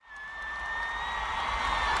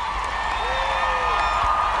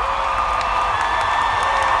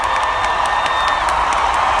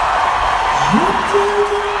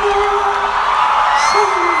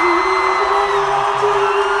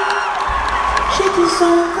J'étais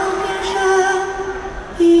encore bien jeune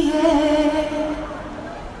hier.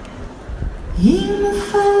 Il me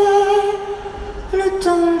fallait le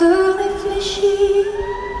temps de réfléchir.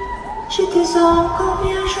 J'étais encore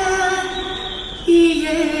bien jeune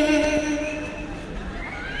hier.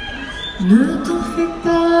 Ne t'en fais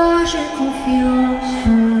pas, j'ai confiance.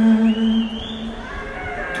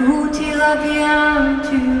 Tout ira bien,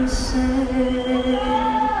 tu le sais.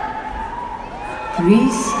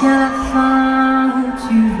 Puisqu'à la fin où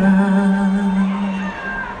tu vas,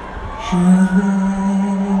 je vais.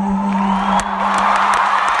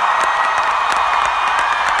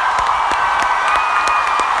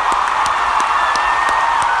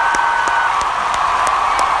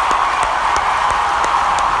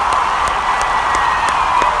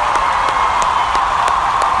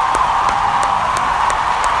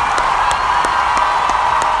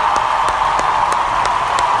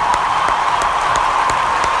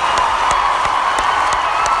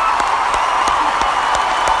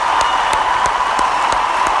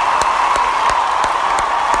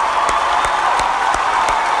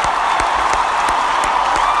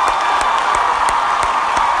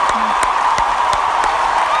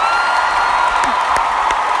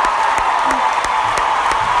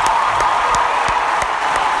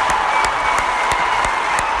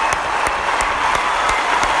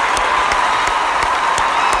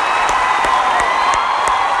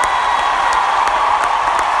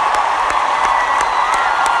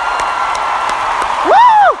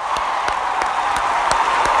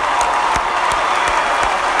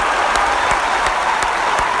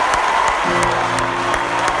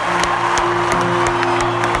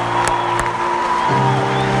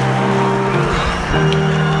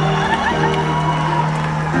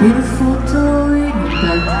 Une photo, une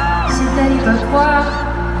date, c'est à n'y pas croire.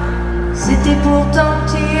 C'était pourtant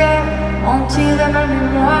hier, en tirait ma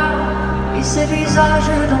mémoire. Et ces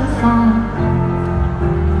visages d'enfants,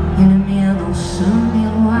 et le mien dans ce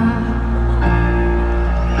miroir.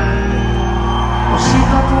 C'est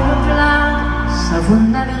pas pour me plaindre, ça vous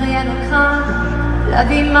n'avez rien à craindre. La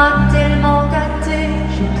vie m'a tellement gâté,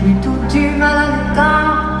 j'ai plutôt du mal à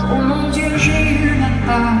l'éteindre. Oh mon Dieu, j'ai eu la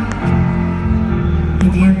part. Et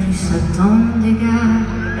bien plus ça t'en dégage.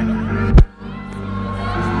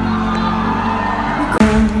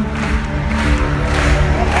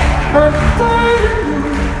 Un peu de nous,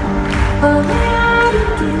 un rien du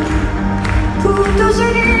tout. Pour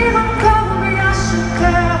t'oser dire encore oui à ce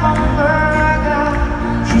cœur en regard.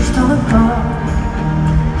 Juste un record,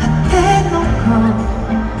 à peine encore,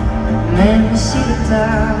 même si le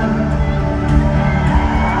tard.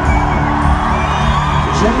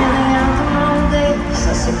 Jamais rien demandé,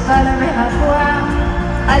 ça c'est pas la mer à boire.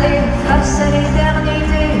 Allez, face à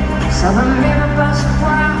l'éternité, ça va même pas se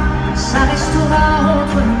voir. Ça restera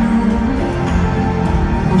entre nous,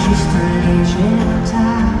 ou juste un léger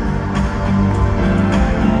retard.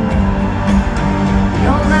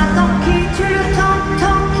 Y'en a tant qui tue le temps,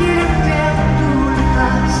 tant qui le perd, tout le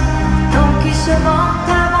passe. Tant qui se mentent,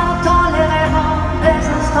 inventant les rêves en des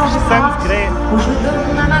instants de grâce. Où je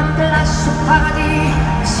donne à ma place au paradis,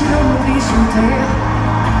 si l'on oublie sur terre.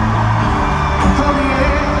 Attendez.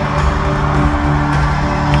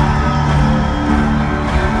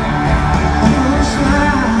 Encore un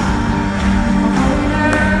soir, encore une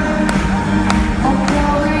heure,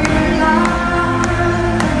 encore une larme,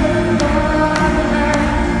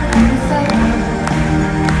 une feuille,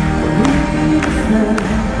 une fleur,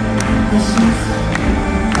 un souffle,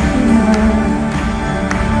 une erreur.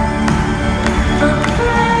 Un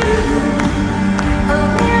peu de nous, un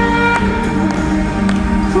rien du tout,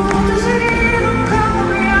 pour te salir encore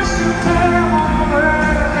bien sur terre en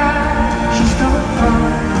regard. Juste un repos.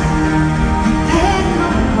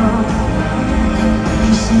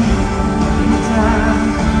 Je sais, il est tard.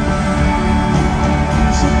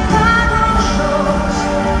 C'est pas grand-chose,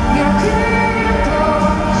 y'a qu'une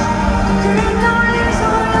pause, que dans les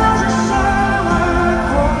horloges se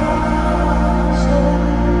repose.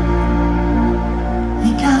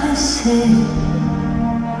 Les caresser,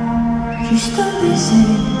 juste un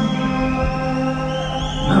baiser,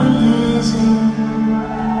 un baiser.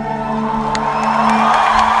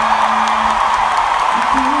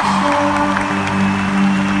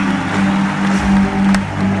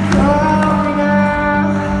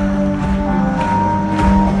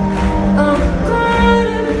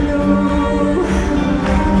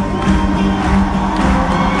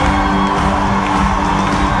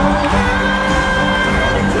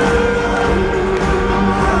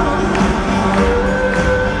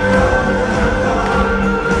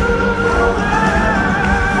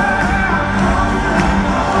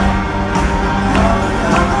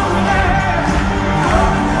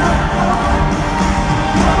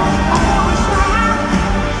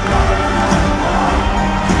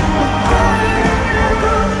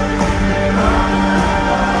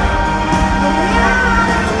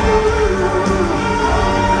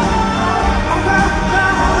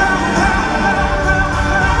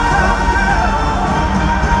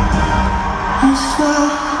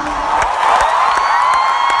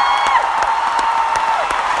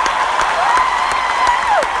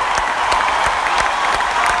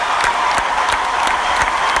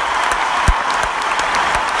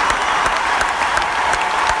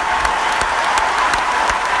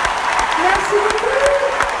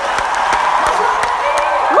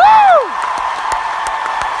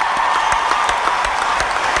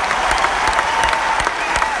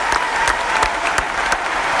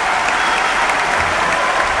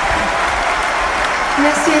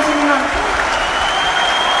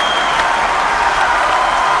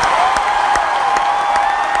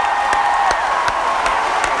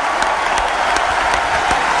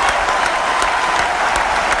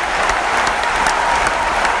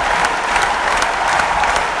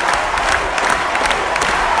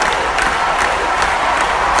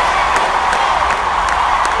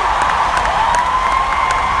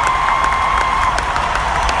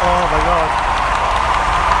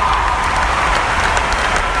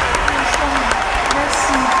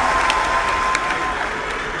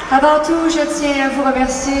 Avant tout, je tiens à vous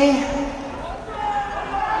remercier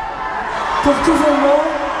pour tous vos mots,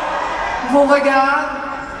 vos regards,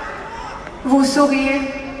 vos sourires.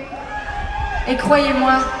 Et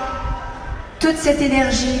croyez-moi, toute cette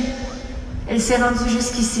énergie, elle s'est rendue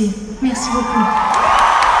jusqu'ici. Merci beaucoup.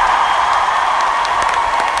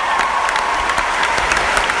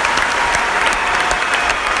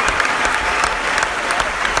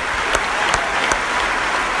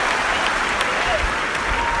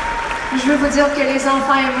 Je veux vous dire que les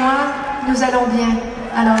enfants et moi, nous allons bien.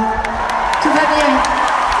 Alors, tout va bien.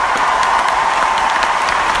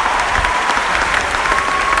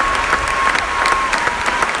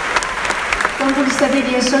 Comme vous le savez,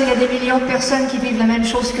 bien sûr, il y a des millions de personnes qui vivent la même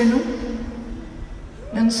chose que nous.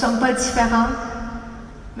 Nous ne sommes pas différents,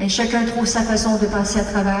 mais chacun trouve sa façon de passer à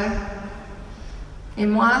travers. Et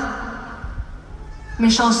moi,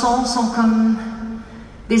 mes chansons sont comme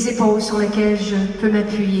des épaules sur lesquelles je peux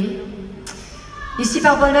m'appuyer. Ici,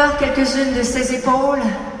 par bonheur, quelques-unes de ces épaules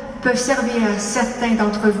peuvent servir à certains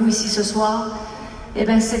d'entre vous ici ce soir. Eh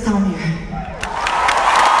bien, c'est tant mieux.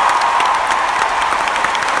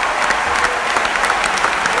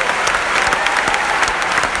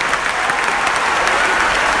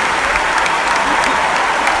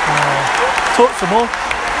 C'est bon.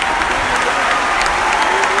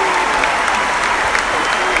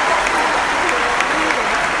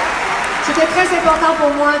 C'était très important pour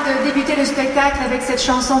moi de débuter le spectacle avec cette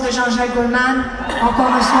chanson de Jean-Jacques Goldman, Encore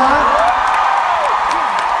un soir.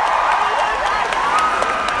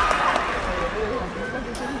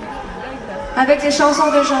 Avec les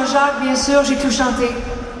chansons de Jean-Jacques, bien sûr, j'ai tout chanté.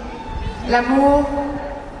 L'amour,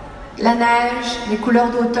 la neige, les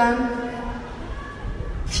couleurs d'automne,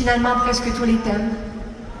 finalement presque tous les thèmes.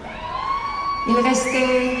 Il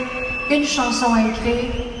restait une chanson à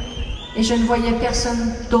écrire et je ne voyais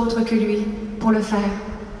personne d'autre que lui pour le faire.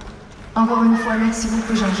 Encore une fois, merci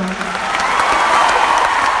beaucoup Jean-Jacques.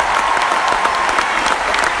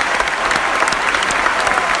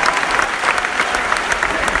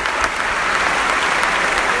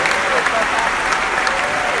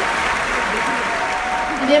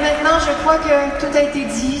 Et bien maintenant, je crois que tout a été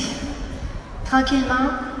dit,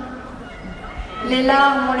 tranquillement. Les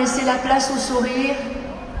larmes ont laissé la place au sourire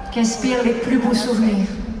qu'inspirent les plus beaux souvenirs.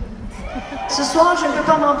 Ce soir, je ne peux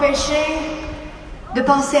pas m'empêcher de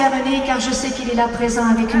penser à René car je sais qu'il est là présent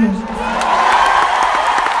avec nous.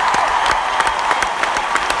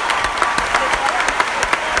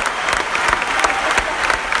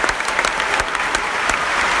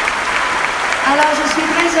 Alors, je suis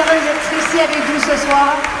très heureuse d'être ici avec vous ce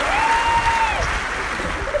soir.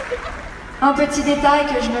 Un petit détail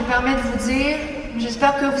que je me permets de vous dire,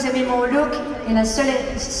 j'espère que vous aimez mon look et la seule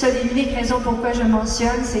et unique raison pourquoi je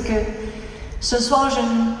mentionne, c'est que ce soir,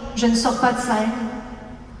 je ne sors pas de scène.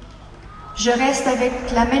 Je reste avec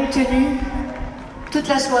la même tenue toute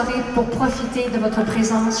la soirée pour profiter de votre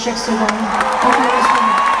présence chaque seconde. Donc,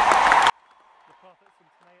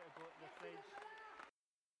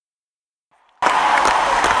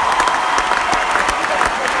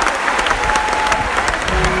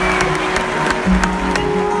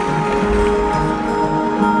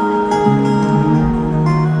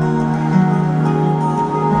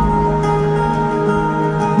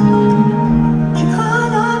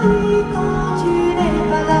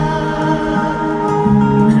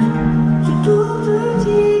 Tout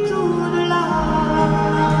petit, tout de là.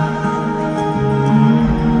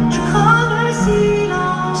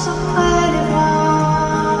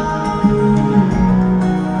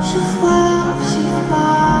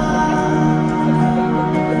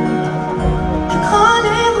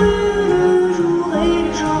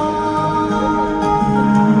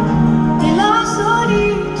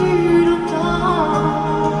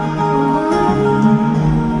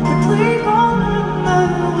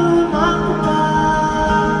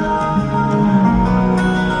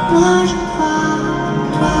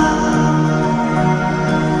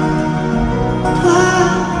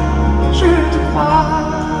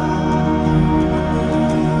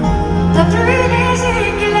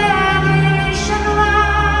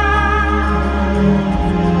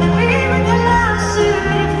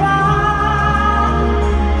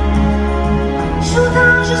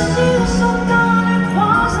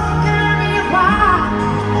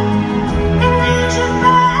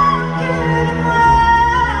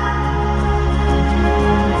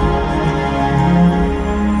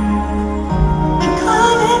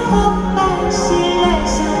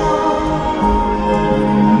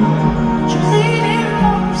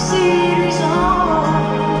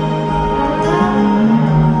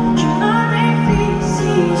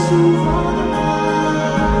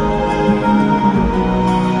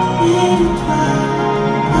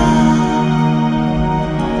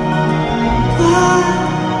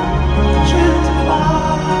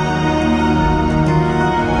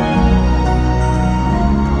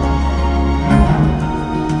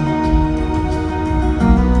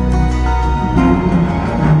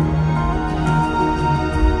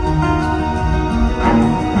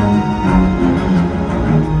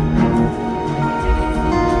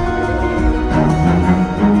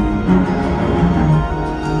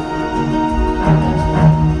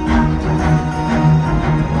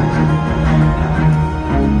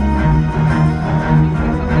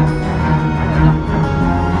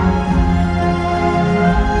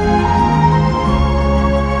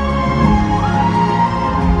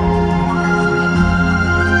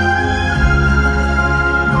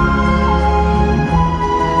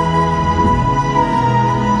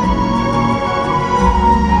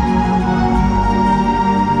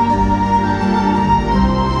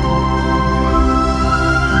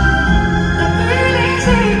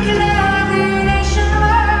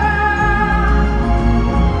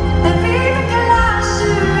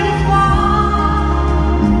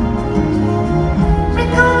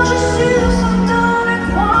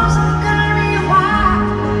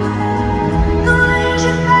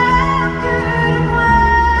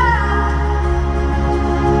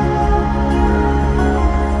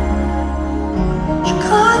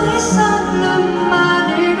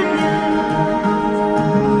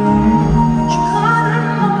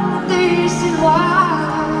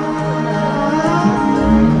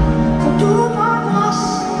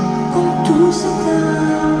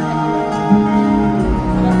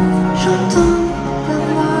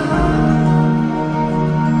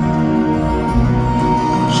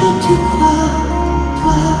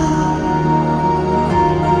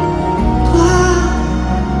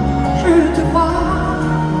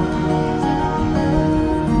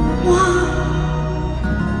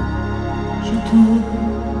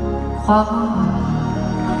 te crois.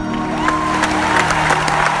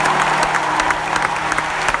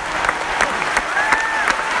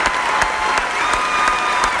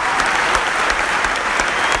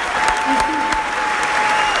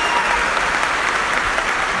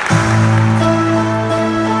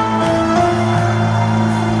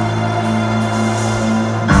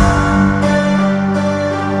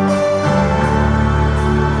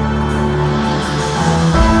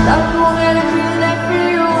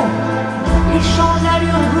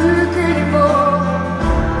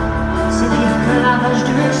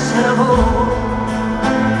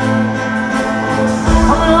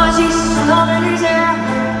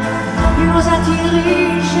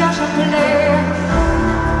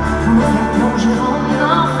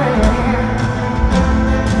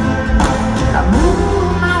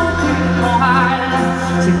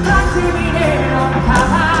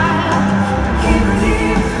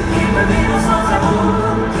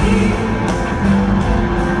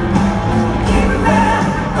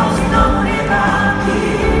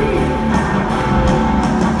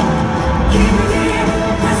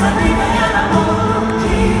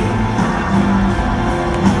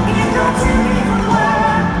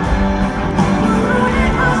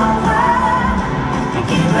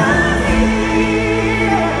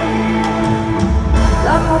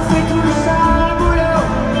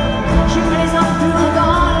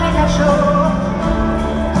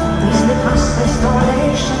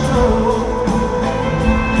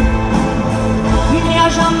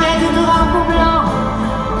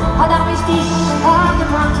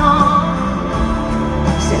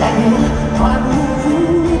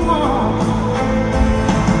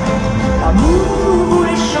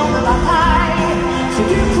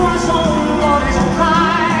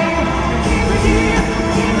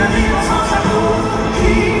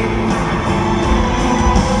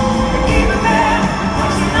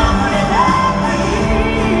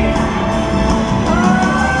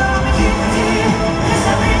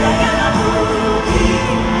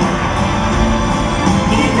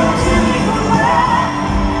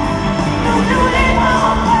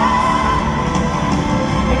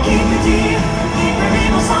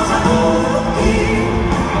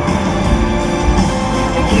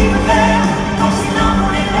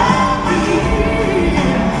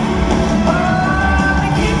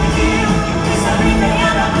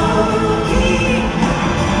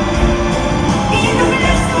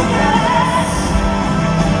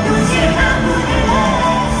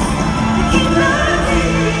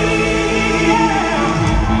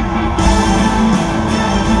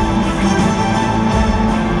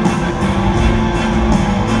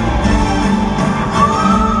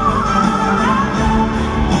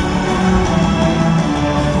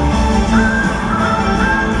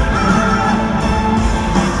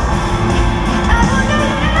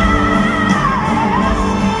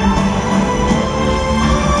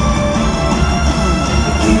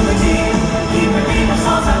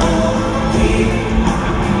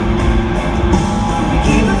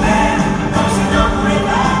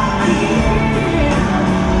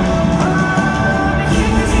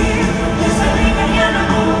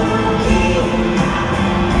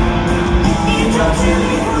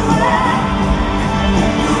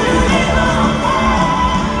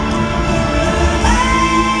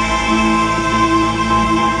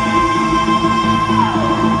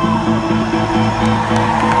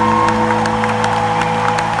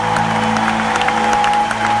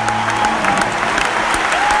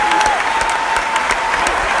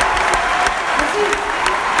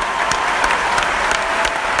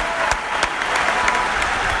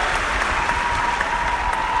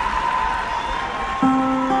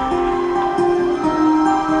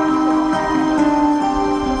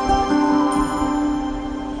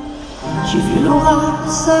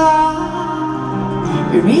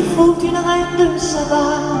 Il lui faut une reine de Saba.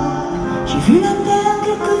 J'ai vu la terre,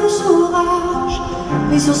 quelques orages,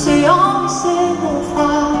 les océans et ses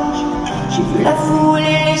naufrages. J'ai vu la foule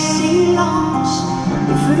et les silences,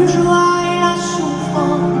 les feux de joie et la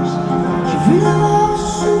souffrance. J'ai vu la mort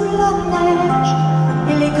sous la neige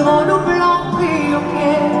et les grands loups blancs pris au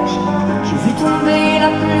piège. J'ai vu tomber la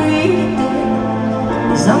pluie d'été,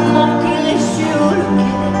 les amants qui sur le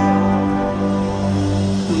quai.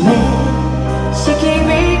 Mais ce qui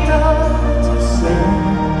m'étonne, c'est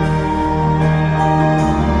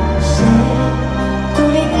tous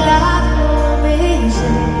les plats de mon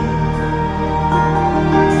baiser,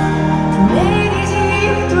 tous les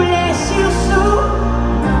désirs, tous les sursauts,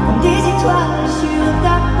 comme des étoiles sur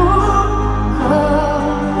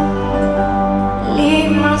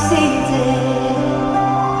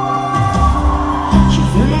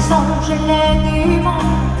songes et les démons,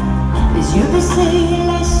 les yeux baissés,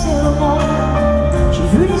 les serments. J'ai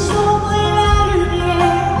vu les ombres et la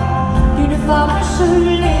lumière d'une femme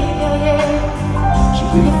seule et guerrière. J'ai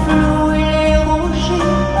vu les flots et les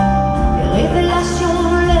rochers, les révélations,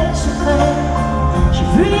 les secrets. J'ai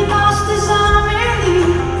vu les vastes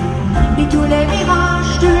Amériques et tous les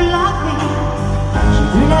mirages de la vie. J'ai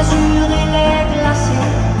vu l'azur et les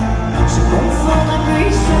glaciers se confondre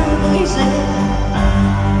puis se briser.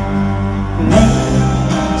 Mais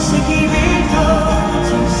ce qui m'étonne,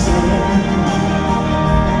 tu sais,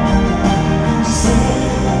 c'est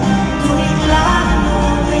tout l'éclat de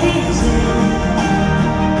nos baisers,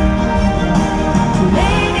 tous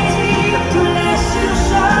les désirs, tous les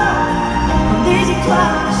sursaut, comme des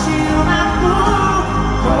étoiles sur ma peau.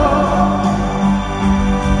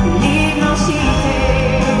 L'immensité,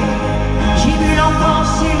 j'ai vu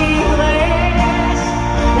l'enfance et l'ivresse,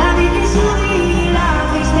 la vie qui sourit, la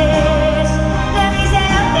tristesse, la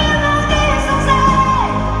misère demandée sans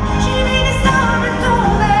arrêt. J'ai vu des sables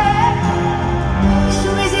tomber, et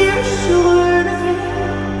sous mes yeux se relever.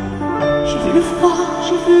 J'ai vu le froid,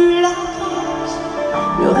 j'ai vu la transe,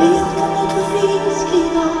 le rire de notre fils qui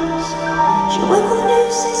danse. J'ai reconnu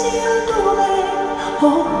ses yeux dorés,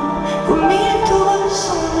 oh, comme il te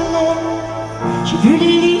ressemblait. J'ai vu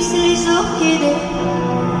les lys et les orchidées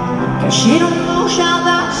cachés dans nos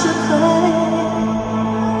jardins secrets.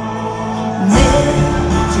 Mais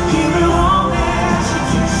ce qui me renverse,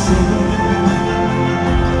 tu sais,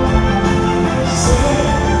 c'est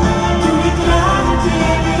tout l'éclat de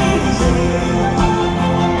tes baisers,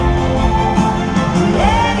 tous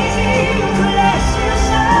les désirs, tous les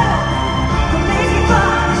sursauts, comme des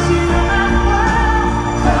étoiles sur ma peau.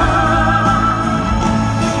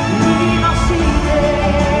 L'immensité,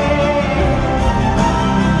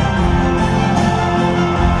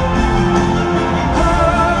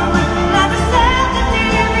 la douceur de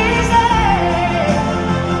tes misères,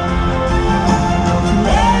 tous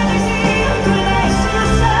les désirs, tous les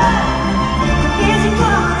sursauts, comme des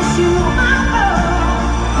étoiles sur ma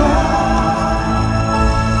peau.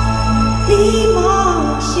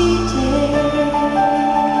 L'immensité.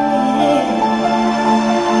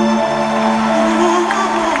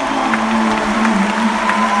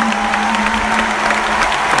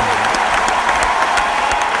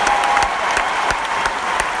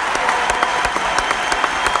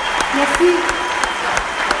 Merci.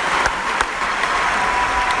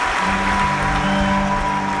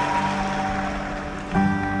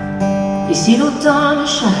 Et si l'automne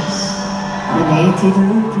chasse l'été de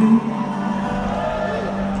plus,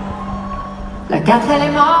 la 4 elle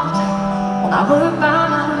est morte, on a repeint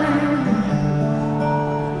la rue.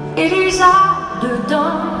 Et les arbres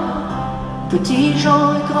dedans, petits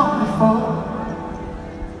gens et grands et forts.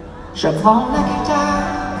 J'apprends la guitare,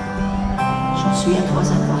 j'en suis à 3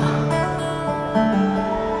 accords.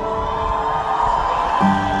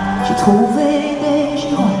 J'ai trouvé des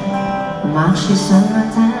girolles au marché ce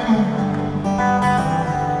matin.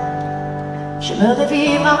 J'aimerais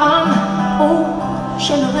vivre à Rome, oh,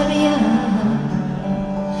 j'aimerais bien.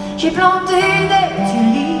 J'ai planté des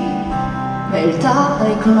tulipes, mais le tas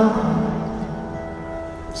éclore.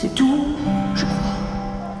 C'est tout, je crois.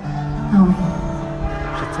 Ah oui.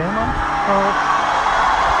 Je t'aime encore.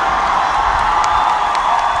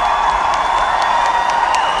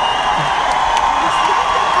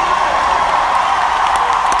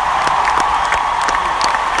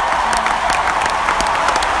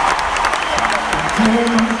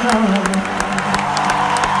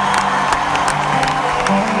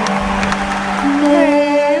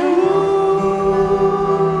 Mais où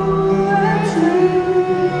es-tu?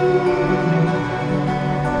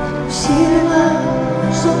 Si les mains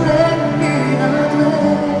sont pleines d'une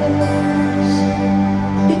adresse,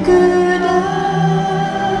 et que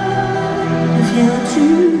deviens-tu?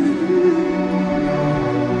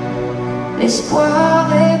 L'espoir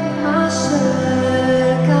est ma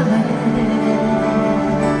seule caresse.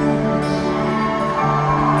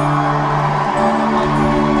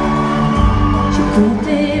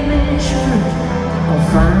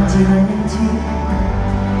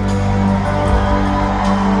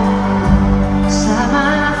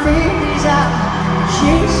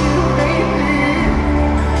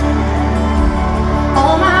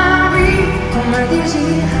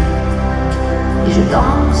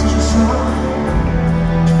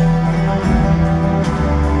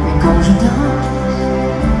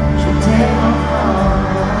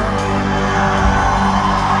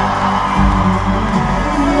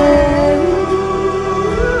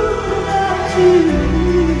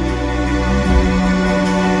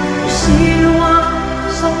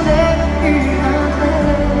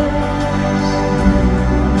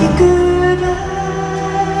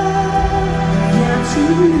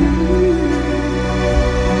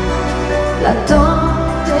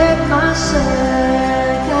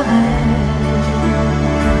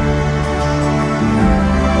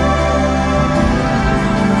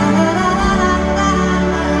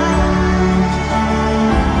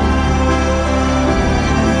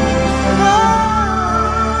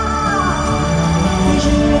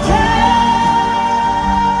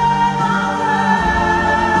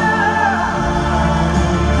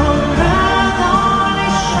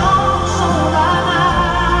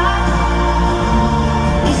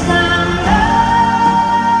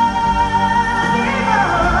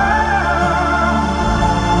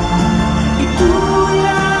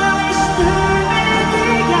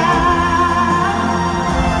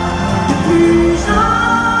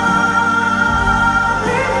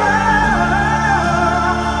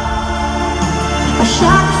 À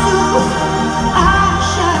chaque souffle, à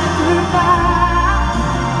chaque pas.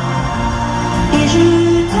 Et je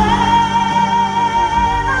t'aime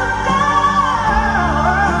encore.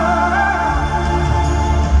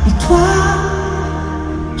 Et toi,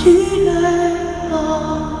 tu ne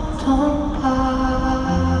m'entends pas.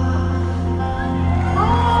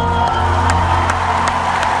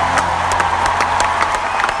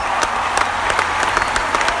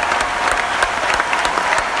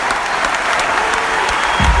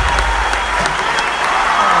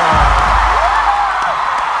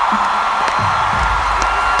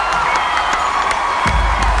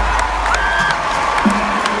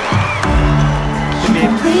 J'ai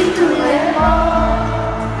compris tous les mots,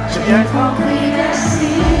 j'ai bien compris,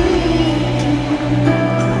 merci.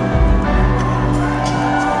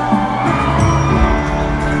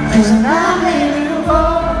 Raisonnable et nouveau,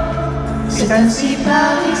 c'est ainsi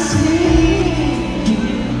par ici.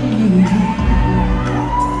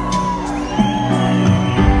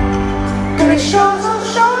 Que les choses ont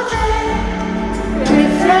changé, que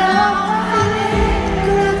les fleurs ont fané,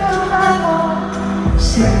 que le temps d'avant,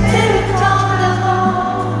 c'était le temps d'avant.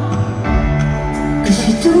 Que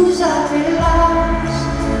si tous avaient l'âge,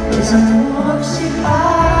 les amours aussi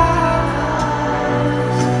passent.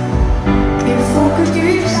 Il faut que tu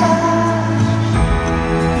saches,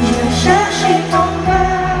 j'irai chercher ton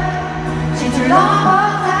cœur, si tu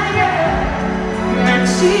l'emportes ailleurs. Même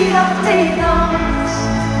si dans tes danses,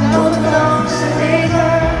 d'autres dansent des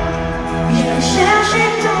heures. J'irai chercher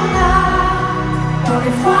ton âme, dans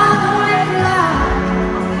les froids, dans les flammes.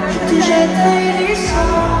 Je te jetterai du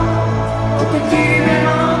sang, pour que tu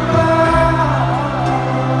m'aimes encore.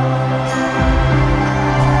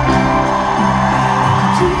 Que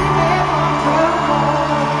tu m'aimes encore.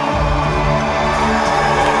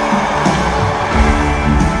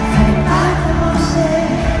 Fallait pas commencer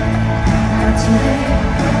à tirer,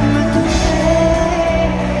 me toucher.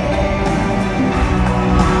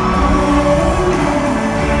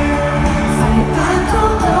 Fallait pas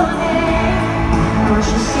tout donner, moi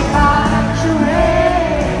je sais pas jouer.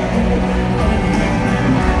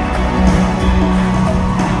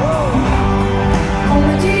 On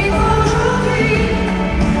me dit qu'aujourd'hui,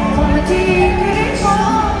 on me dit que les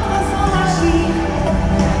autres font ainsi.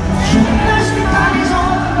 Je ne suis pas les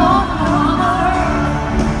autres, non, non, non.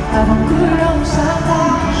 Avant que l'on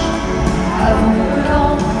s'attache, avant que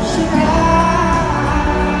l'on se cache,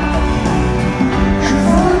 je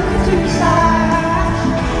veux que tu saches,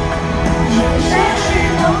 j'irai chercher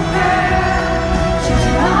ton cœur, si tu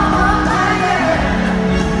m'emportes ailleurs.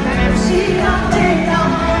 Même si dans tes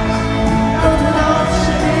danses, d'autres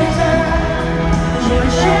dansent des heures.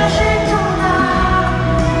 J'irai chercher ton âme,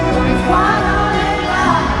 dans les froids, dans les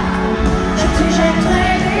flammes. Je te jetterai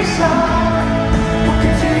des sorts, pour que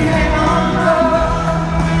tu m'aimes encore.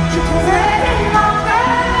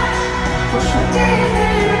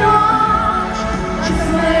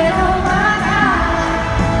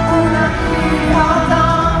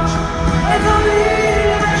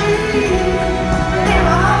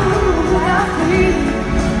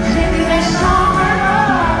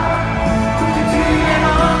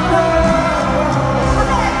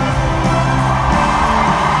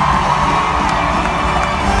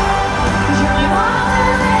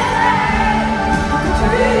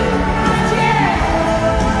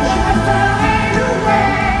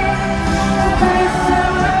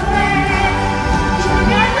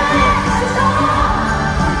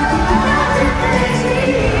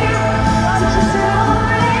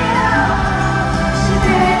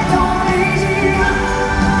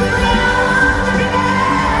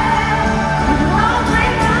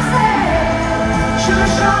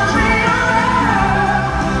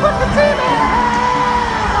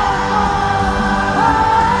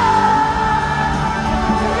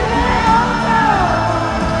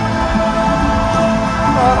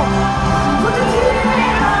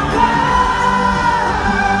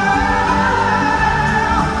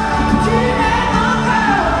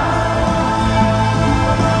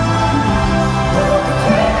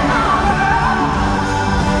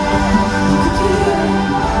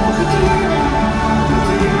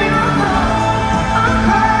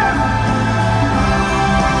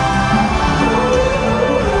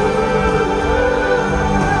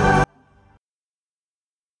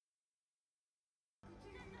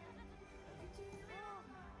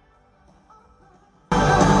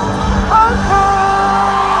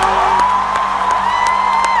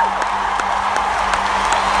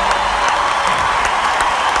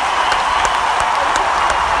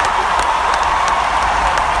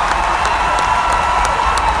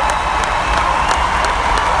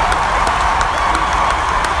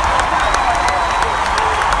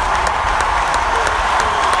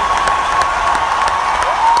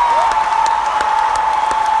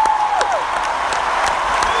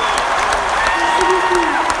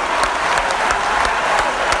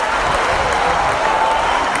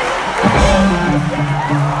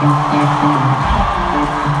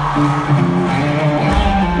 You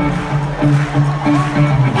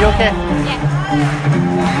okay?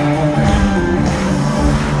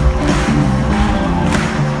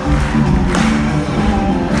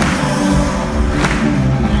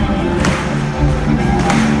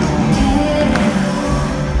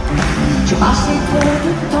 J'ai passé trop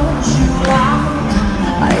de temps sur la route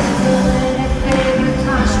à espérer les faibles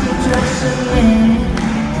traces que tu as semées.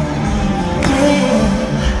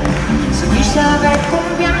 Si tu savais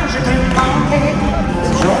combien je t'ai manqué,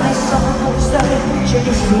 ces journées sans ton seul, j'ai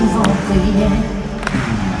souvent prié.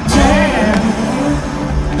 Terre,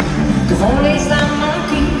 devant les amants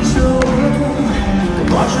qui se retrouvent, que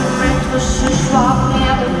dois-je mettre ce soir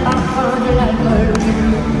près le parfum de l'alcool du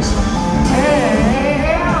blues.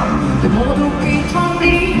 Terre, de mon dos qui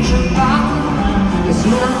tremble, je pars, le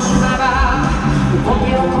silence bavard, le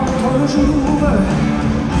premier contre-jour.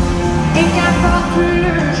 Et qu'importe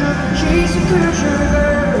le jeu, j'ai ce que je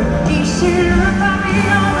veux, ici le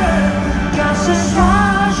pavillon bleu, car ce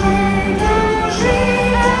soir j'ai touché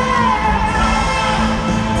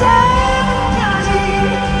terre, quasi,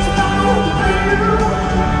 c'est un autre bleu,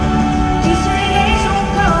 qui s'élève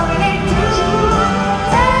encore et toujours.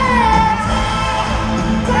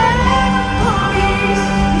 Terre, police,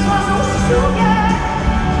 les oiseaux se souviennent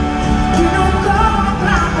d'une encore un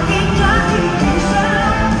plat qui claque qui se.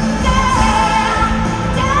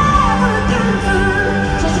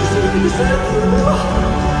 De ce tour,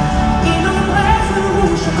 et nos braises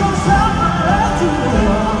rouges consomment à leur tour.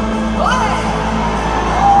 Ouais.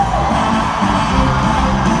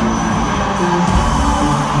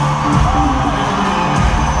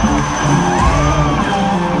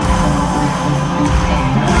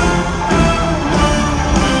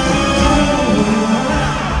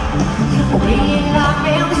 Oubliez la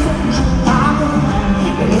merde, songe pas,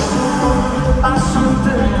 et les secondes passent un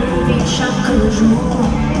peu plus vite chaque jour.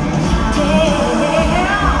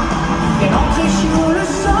 Et l'entrée sur le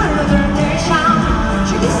sol de tes charmes,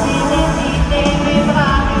 j'ai décidé d'aider mes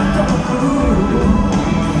bras et ton cou.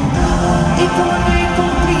 Et ton nez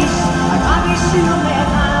complice, aggravé sur mes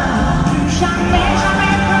reins, plus jamais,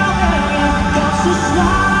 jamais peur de rien, car ce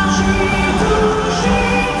soir j'ai touché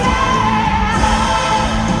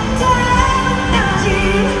terre,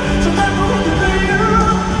 native, c'est un bout de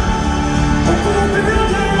velours, au courbure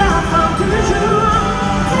de la fin du jour.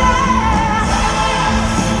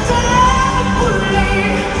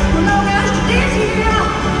 Le langage du désir,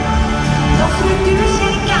 dans ce du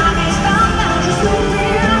ciel caresse d'un large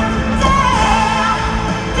soupir. Terre,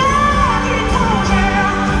 terre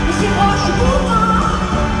étrangère, mais si proche pourtant,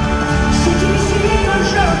 c'est ici que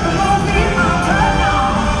je peux m'ouvrir maintenant.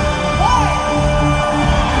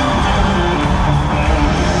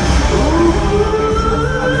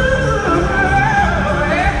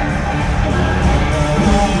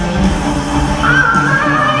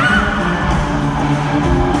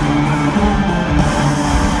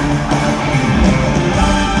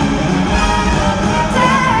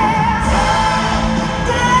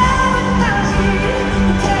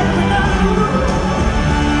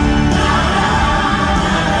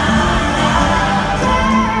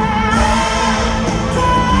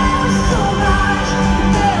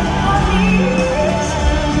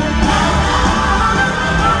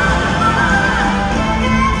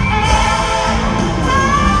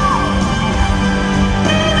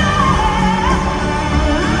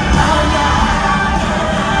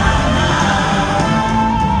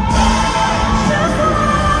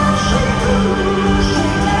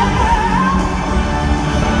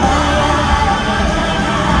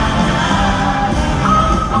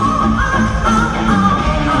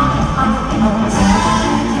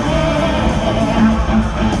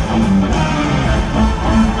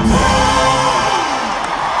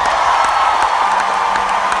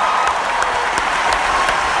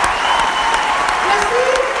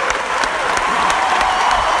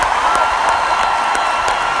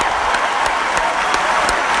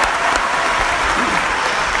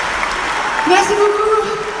 Merci beaucoup.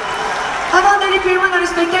 Avant d'aller plus loin dans le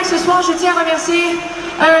spectacle ce soir, je tiens à remercier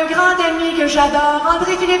un grand ami que j'adore,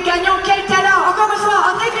 André-Philippe Gagnon. Quel talent! Encore une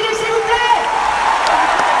fois, André-Philippe, s'il vous plaît!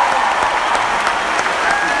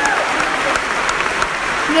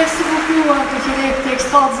 Merci beaucoup, André-Philippe, t'es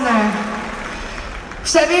extraordinaire. Vous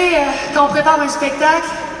savez, quand on prépare un spectacle,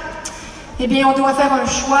 eh bien, on doit faire un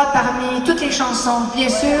choix parmi toutes les chansons. Bien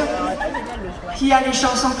sûr, il y a les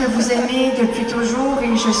chansons que vous aimez depuis toujours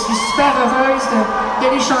et je suis super heureuse de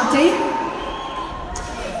les chanter.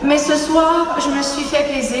 Mais ce soir, je me suis fait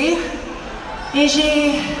plaisir et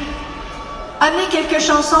j'ai amené quelques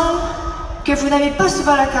chansons que vous n'avez pas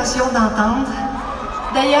souvent l'occasion d'entendre.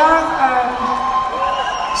 D'ailleurs,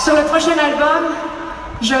 Sur le prochain album,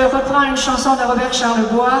 je reprends une chanson de Robert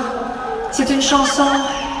Charlebois. C'est une chanson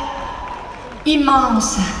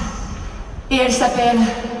immense et elle s'appelle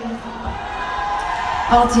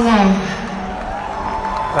Ordinaire.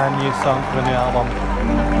 Brand new song for the new album.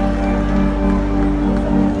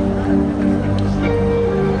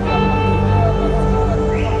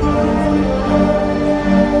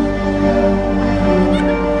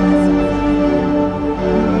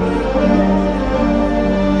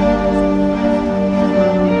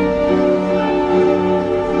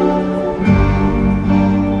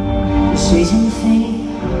 Je suis une fille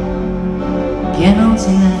bien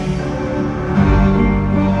ordinaire.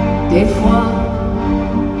 Des fois,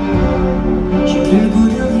 j'ai plus le goût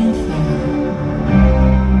de rien faire.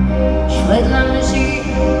 Je ferai de la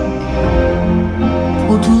musique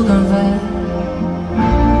autour d'un verre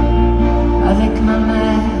avec ma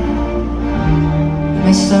mère,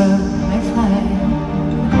 mes soeurs, mes frères.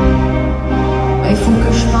 Mais il faut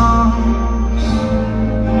que je pense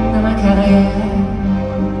à ma carrière.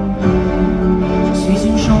 Je suis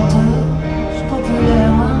une chanteuse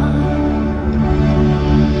populaire.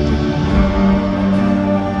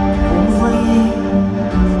 Vous me voyez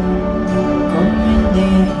comme une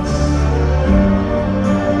déesse.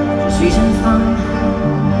 Je suis une femme,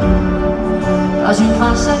 pas une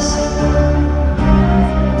princesse.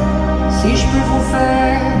 Si je peux vous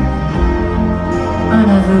faire un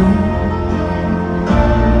aveu,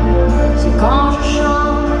 c'est quand je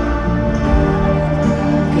chante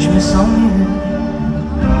que je me sens mieux.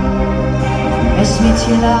 Et ce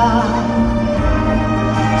métier-là,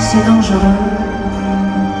 c'est dangereux.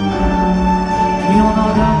 Plus on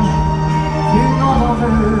en donne, plus on en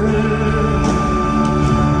veut.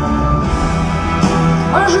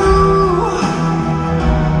 Un jour,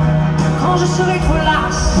 quand je serai trop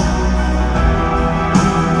lasse,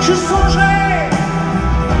 je songerai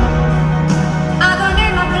à donner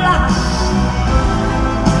ma place.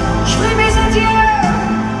 Je ferai mes adieux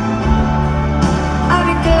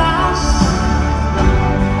avec classe.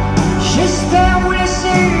 J'espère vous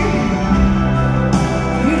laisser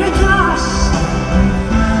une trace,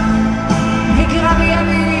 mais gravée à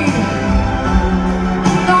vie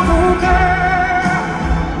dans vos cœurs,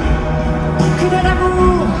 que de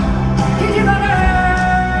l'amour, que du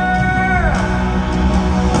bonheur.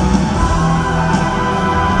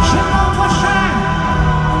 J'aime mon prochain,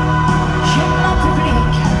 j'aime mon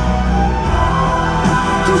public.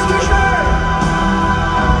 Tout ce que je veux,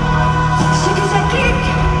 c'est que ça clique.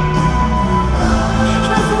 Je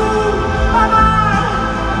me fous pas mal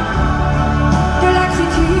de la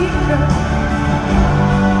critique.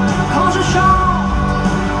 Quand je chante,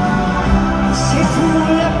 c'est pour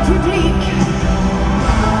le public.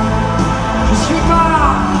 Je suis pas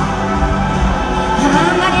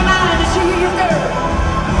un animal de cirque.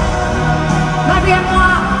 Ma vie à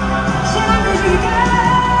moi, c'est la musique.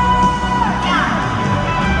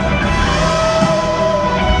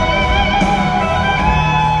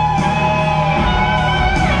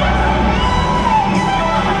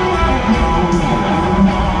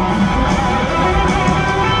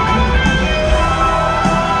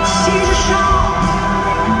 Si je chante,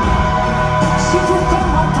 c'est pour qu'on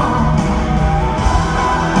m'entende.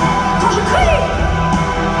 Quand je crie,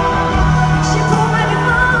 c'est pour me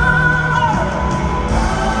défendre.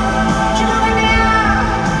 J'aimerais bien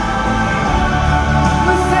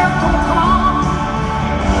me faire comprendre.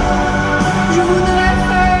 Je voudrais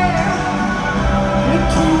faire le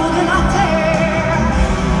tour de la terre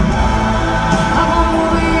avant de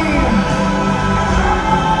mourir.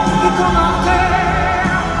 Les commentaires,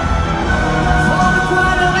 voir de quoi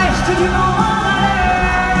le reste du monde a l'air.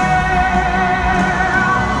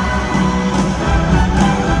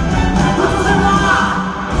 Autour de moi,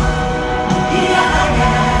 il y a la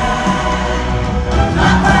guerre,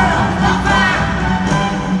 la peur, la faim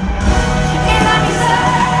et la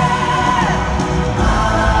misère.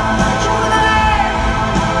 Je voudrais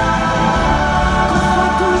qu'on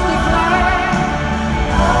soit tous des frères.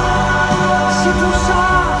 C'est pour ça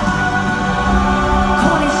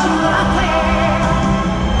qu'on est sur la terre.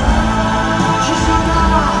 Je suis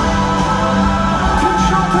pas qu'une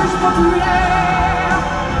chanteuse populaire.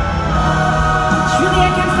 Je suis rien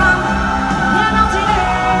qu'une femme bien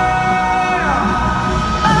ordinaire.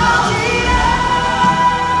 Ordinaire.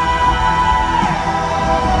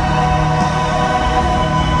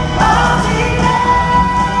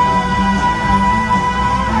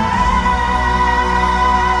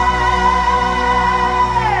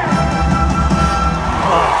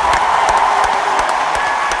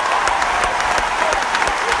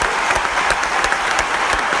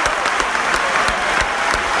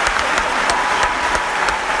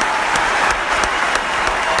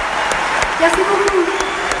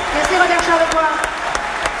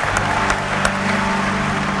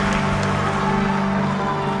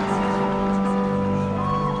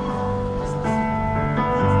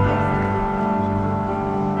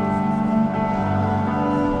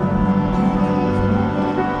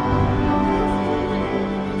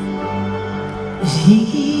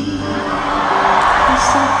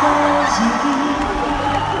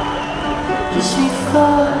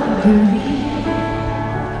 de lui.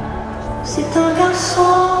 C'est un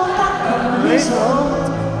garçon pas comme les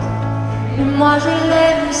autres, mais moi je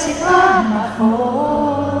l'aime, c'est pas ma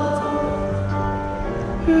faute.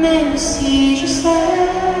 Même si je sais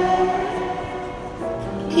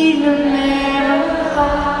qu'il ne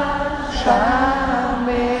m'aimera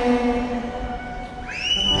jamais.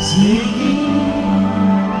 Ziggy,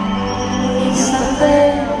 il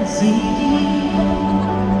s'appelle Ziggy.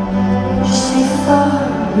 Je suis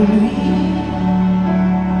folle de lui.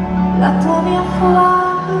 La première fois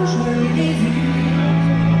que je l'ai vu,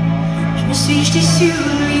 je me suis jetée sur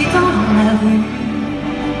lui dans la rue.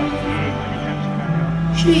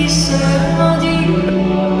 Je lui ai seulement dit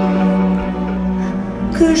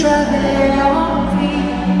que j'avais envie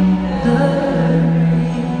de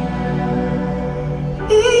lui.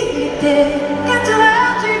 Il était 4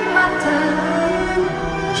 heures du matin,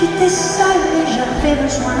 j'étais seule et j'avais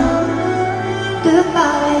besoin de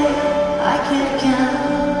parler à quelqu'un.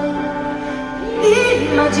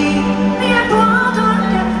 Il m'a dit, viens prendre un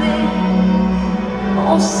café.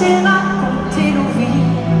 On s'est raconté nos vies.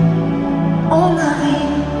 On a ri,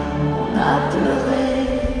 on a pleuré.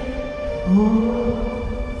 Oh,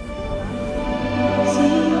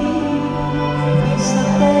 Ziggy, il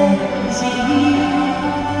s'appelle Ziggy.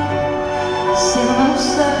 C'est mon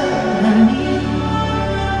seul ami.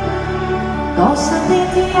 Dans sa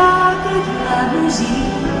tête il y a que de la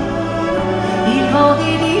musique. Il vend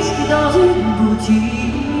des disques dans une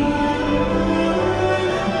boutique.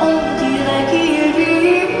 On dirait qu'il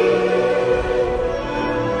vit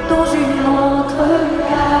dans une autre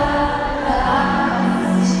galaxie.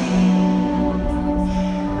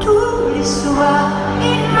 Tous les soirs,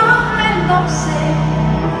 il m'emmène danser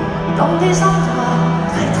dans des endroits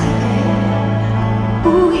très très gais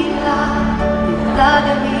où il a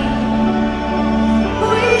d'amis.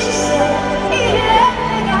 Oui, je sais, il aime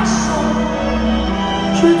les garçons.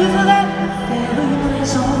 Je devrais me faire une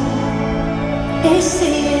raison,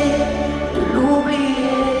 essayer de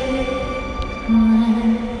l'oublier.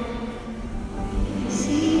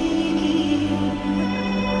 Ziggy,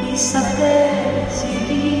 il s'appelle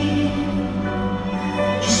Ziggy.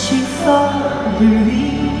 Je suis folle de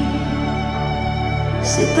lui.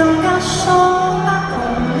 C'est un garçon pas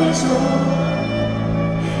comme les autres,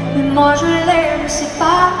 mais moi je l'aime, c'est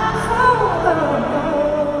pas ma faute.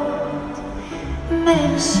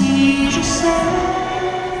 Même si je sais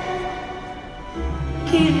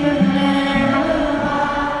qu'il ne m'aimera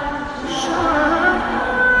jamais.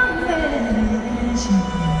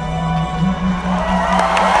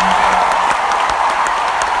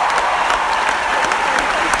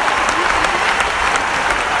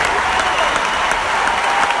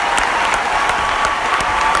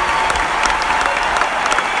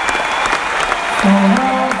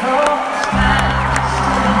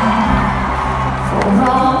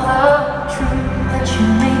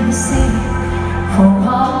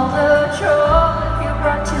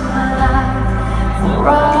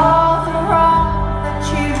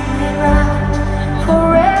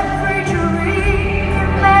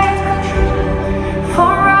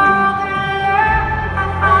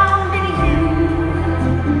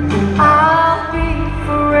 I'll be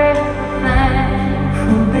forever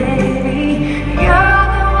thankful, baby. You're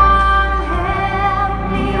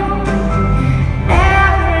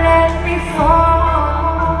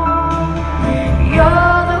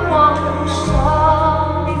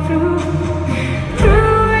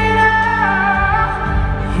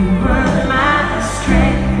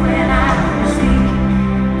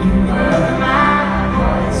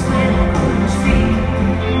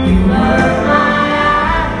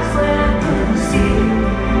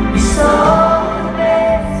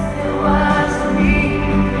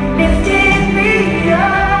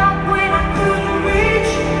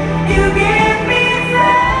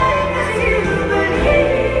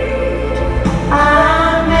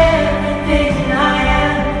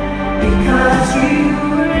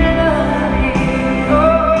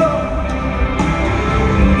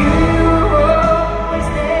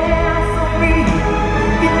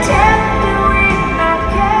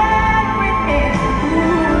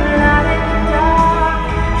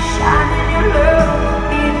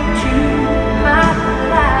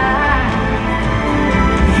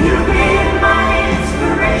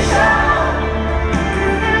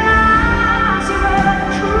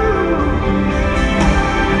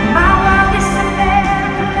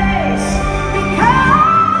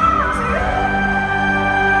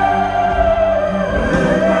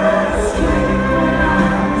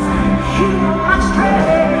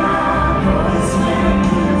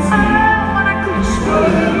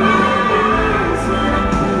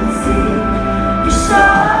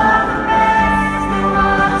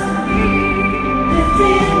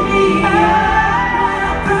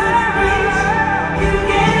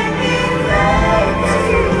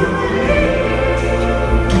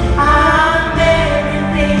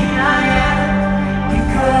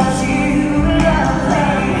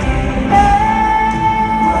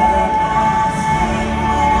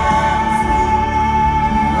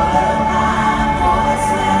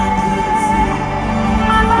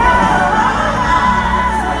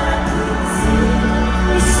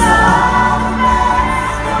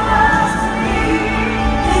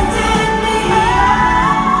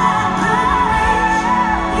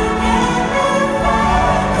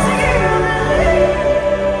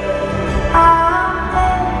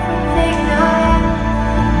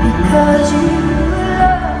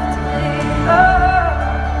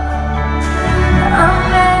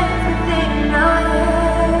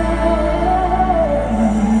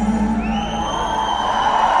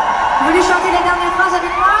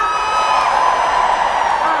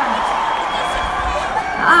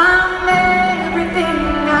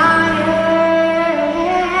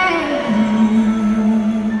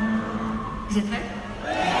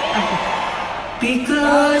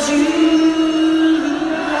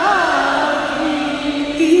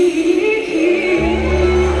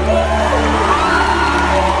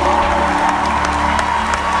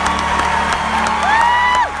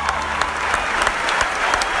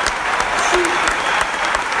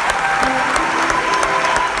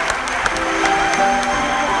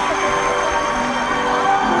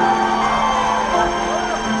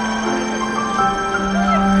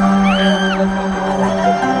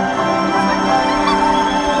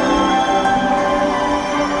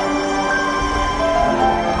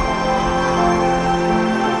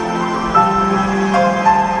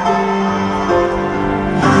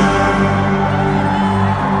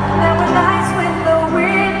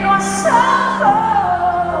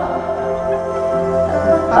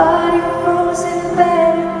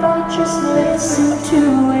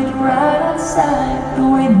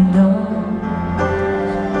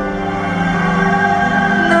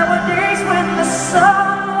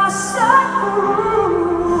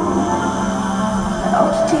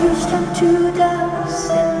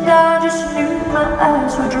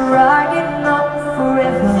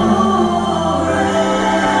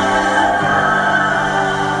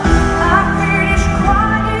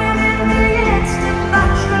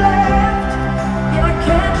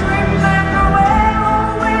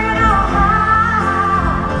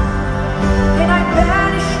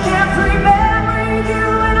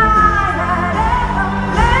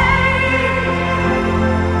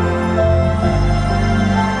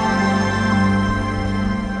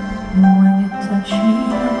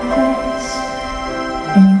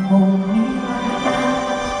and you hold me like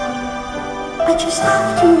that. I just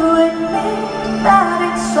have to admit that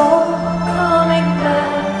it's all coming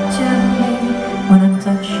back to me when I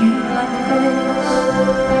touch you like this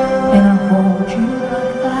and I hold you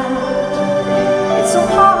like that. It's so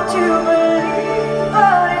hard to believe,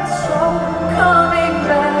 but it's all coming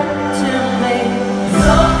back to me. It's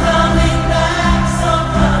all coming back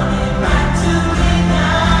to me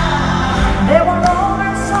now. There were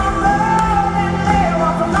moments of love and there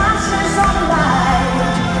were flashes of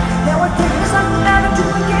light. There were things I never do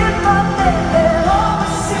again, but they're all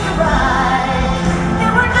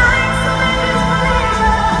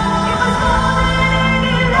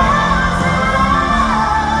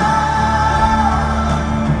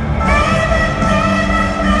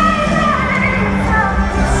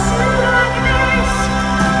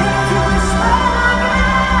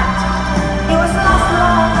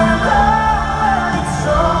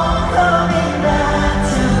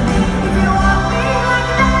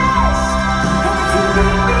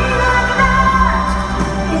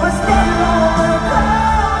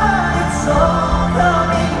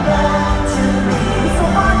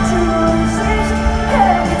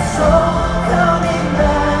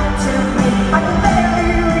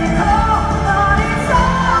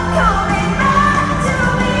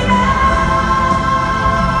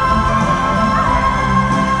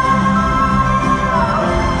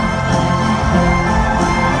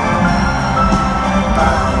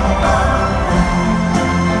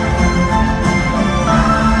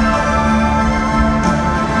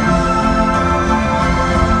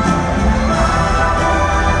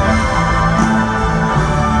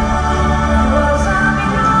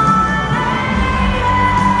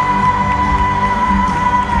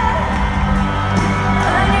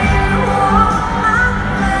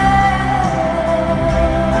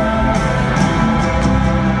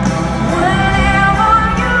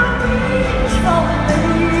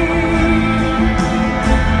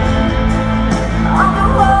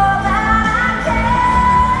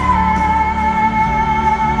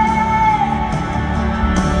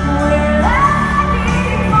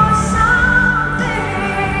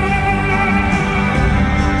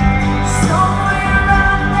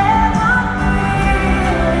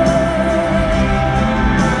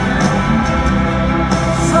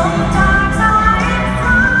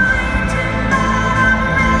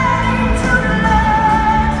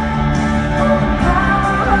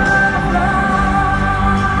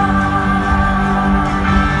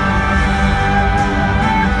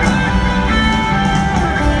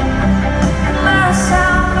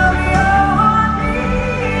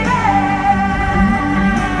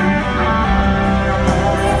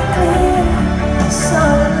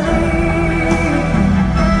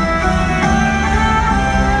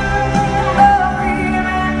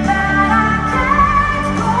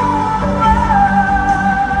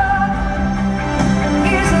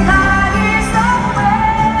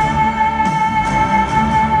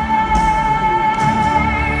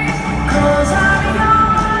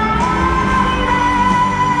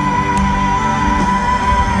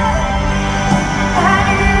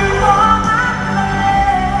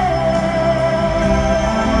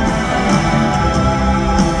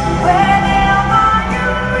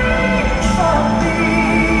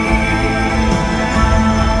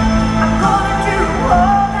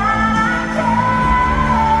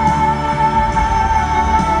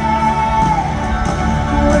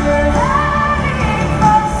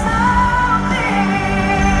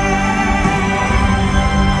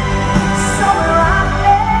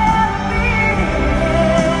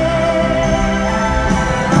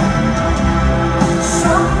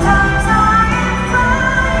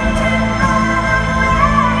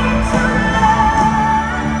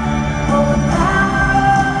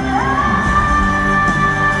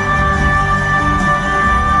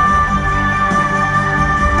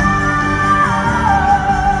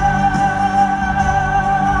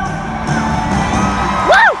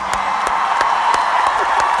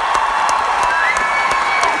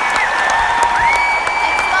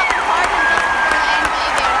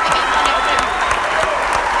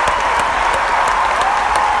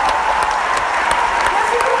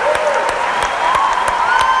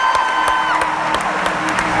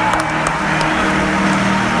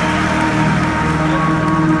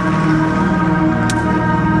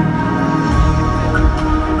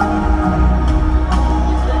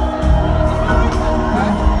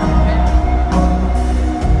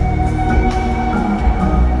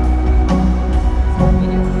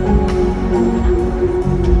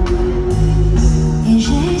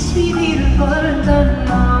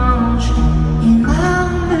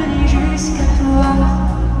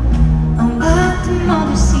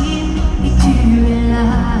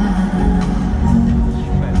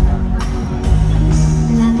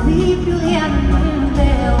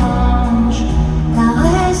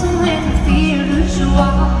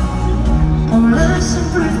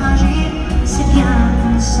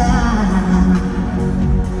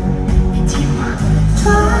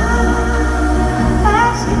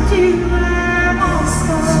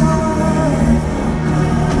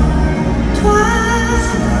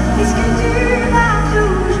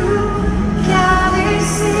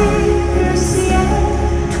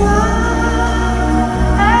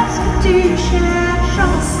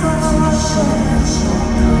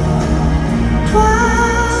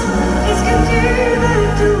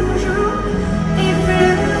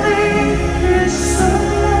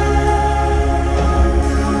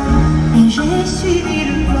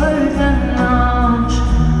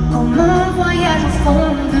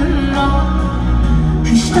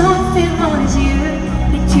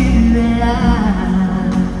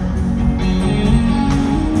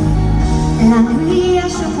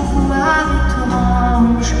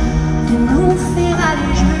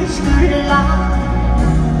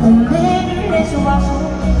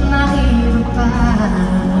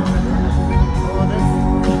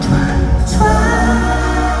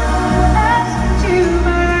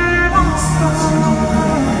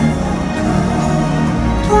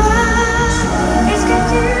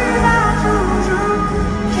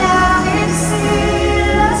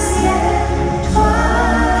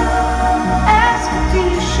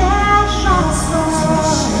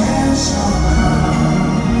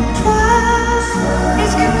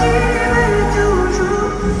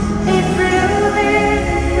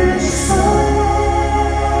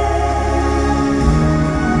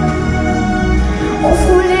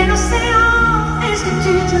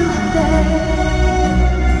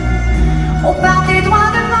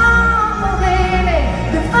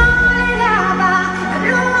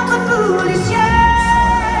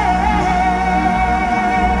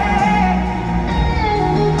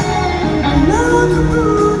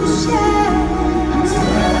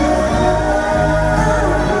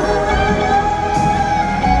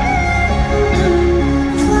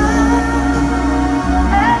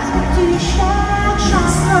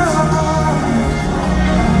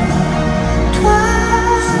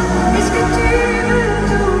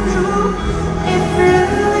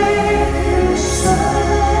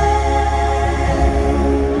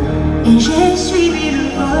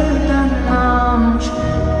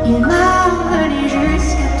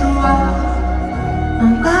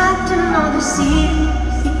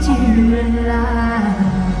es là.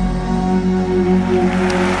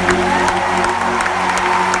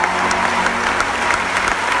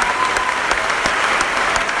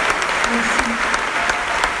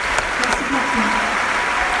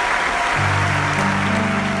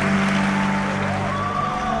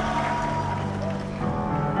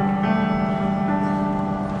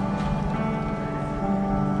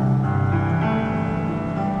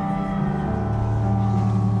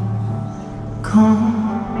 Quand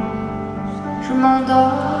je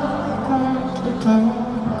m'endors contre ton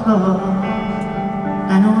corps,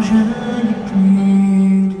 alors je n'ai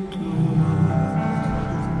plus de doute.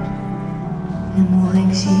 L'amour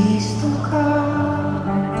existe encore.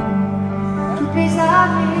 Toutes les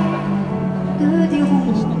années de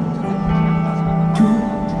déroute,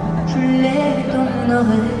 toutes, je les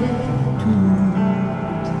donnerai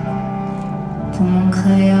toutes pour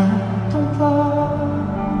m'ancrer à ton port.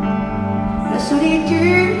 La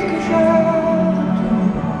solitude que je redoute,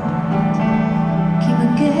 qui me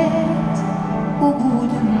guette au bout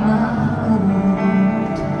de ma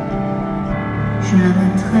route, je la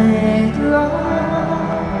mettrai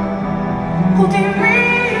dehors pour t'aimer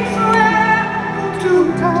une fois pour tout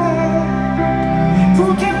temps,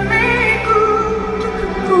 pour t'aimer coûte que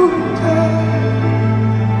coûte,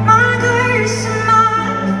 malgré ce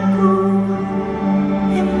mal pour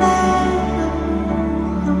aimer.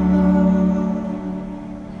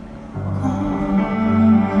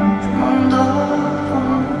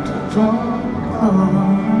 Ton corps,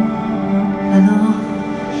 alors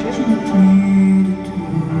je n'ai plus de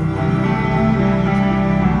tout.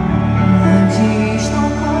 Existe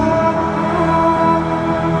encore.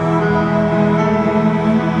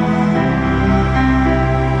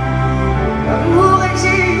 L'amour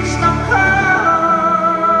existe encore.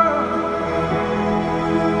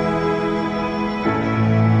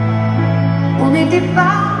 On n'était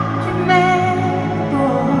pas du même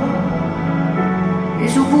bord.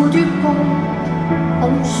 Mais au bout du compte,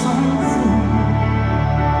 on s'en fout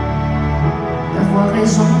d'avoir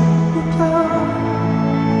raison ou tort.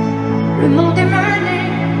 Le monde est mené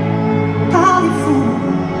par les fous.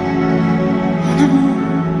 En amour,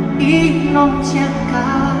 il n'en tient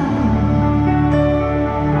qu'à nous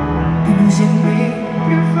de nous aimer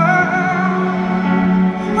plus fort.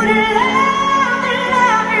 On est l'heure de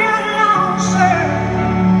la violence.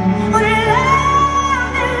 On est l'heure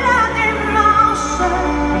de la démence.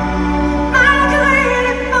 Malgré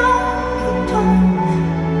les vents qui tombent,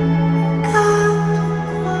 garde ton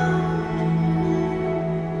coin.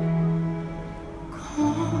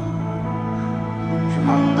 Quand je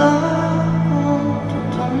m'endors contre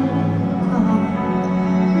ton corps,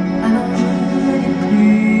 alors je n'ai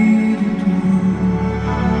plus de tout.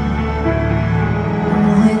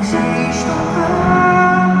 L'amour existe encore.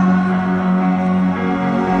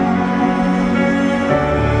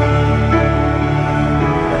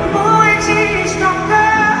 L'amour existe encore.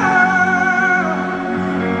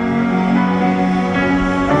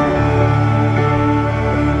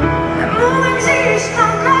 L'amour existe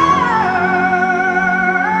encore.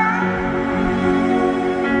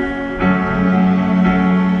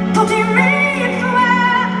 Pour t'aimer une fois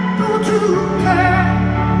pour tout cœur,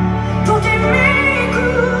 pour t'aimer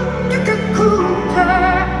coûte que coûte,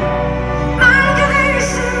 malgré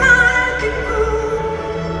ce mal qui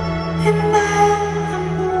coûte, et même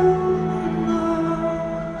amour.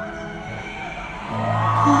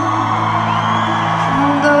 Je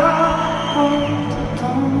m'endors contre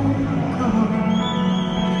ton corps,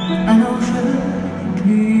 alors je n'ai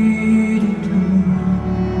plus de tout.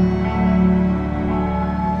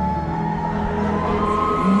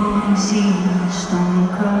 Il existe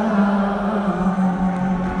encore.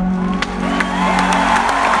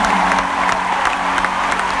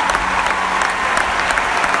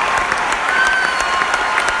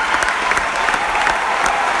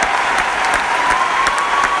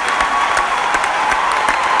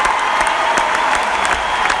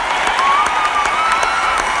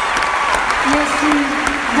 Merci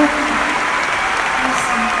beaucoup.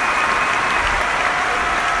 Merci.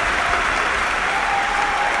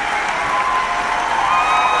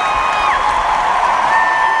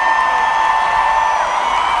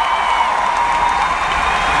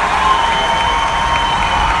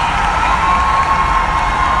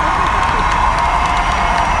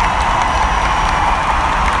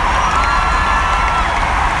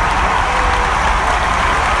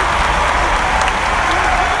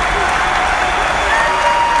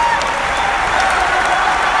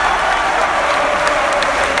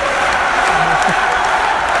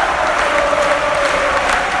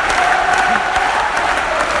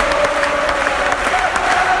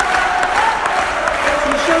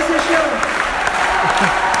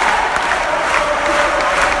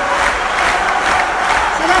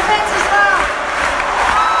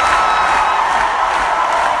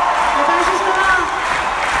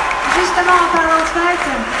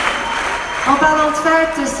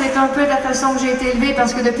 fait, c'est un peu de la façon que j'ai été élevée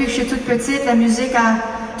parce que depuis que je suis toute petite, la musique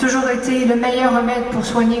a toujours été le meilleur remède pour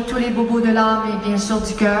soigner tous les bobos de l'âme et bien sûr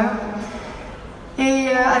du cœur. Et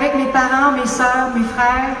avec mes parents, mes sœurs, mes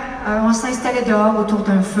frères, on s'installait dehors autour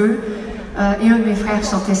d'un feu et un de mes frères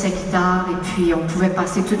sortait sa guitare et puis on pouvait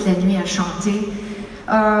passer toute la nuit à chanter.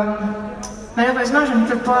 Malheureusement, je ne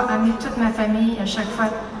peux pas amener toute ma famille à chaque fois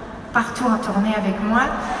partout en tournée avec moi,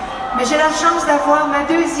 mais j'ai la chance d'avoir ma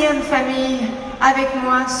deuxième famille avec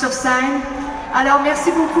moi sur scène. Alors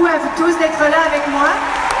merci beaucoup à vous tous d'être là avec moi.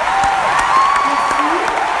 Merci.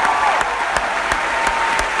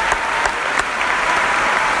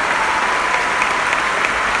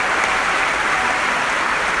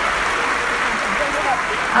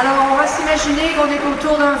 Alors on va s'imaginer qu'on est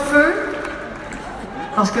autour d'un feu,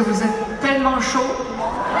 parce que vous êtes tellement chaud.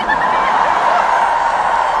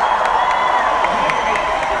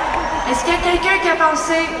 Est-ce qu'il y a quelqu'un qui a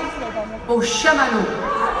pensé au chamallow?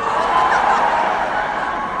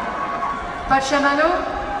 Pas de chamallow?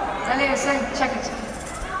 Allez, essaye, check it.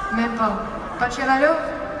 Même pas. Pas de chamallow?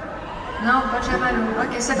 Non, pas de chamallow.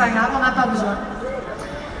 Ok, c'est pas grave, on n'a pas besoin.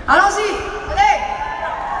 Allons-y, allez!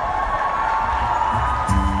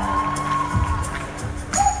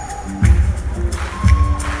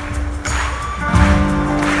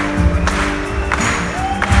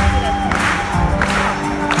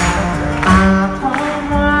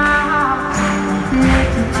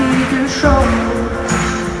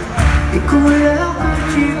 Couleurs que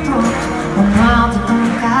tu portes au noir de ton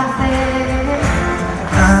café.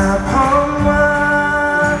 Apprends-moi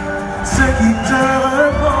ce qui te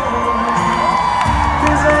rebondit,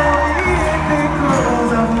 tes envies et tes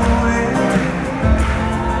causes avouées.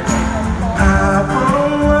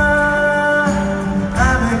 Apprends-moi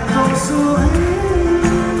avec ton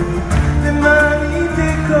sourire, tes manies,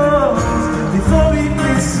 tes causes, tes fobies,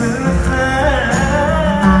 tes secrets.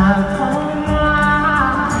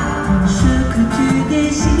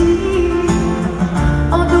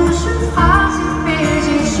 En douce phrase et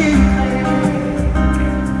baisers sucrés.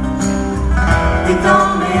 Et dans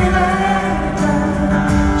mes rêves,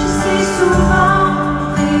 je sais souvent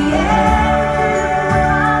prier.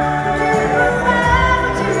 Tu me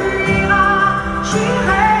rêves, tu iras,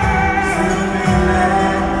 j'irai.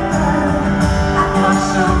 À toi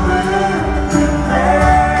sur peu de près,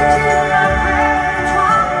 que tu m'appelles,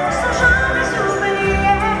 toi, sans jamais oublier.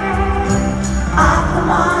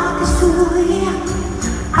 Apprends-moi de sourire,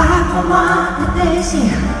 apprends-moi de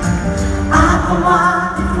désir, apprends-moi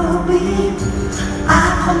de phobie,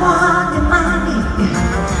 apprends-moi de manie,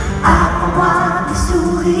 apprends-moi de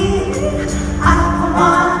sourire,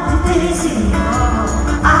 apprends-moi de désir,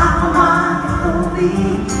 apprends-moi de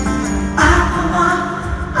phobie, apprends-moi,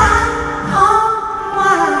 apprends-moi.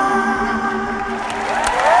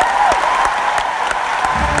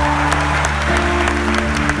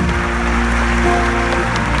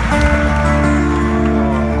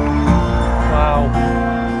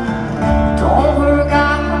 Ton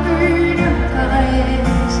regard comme une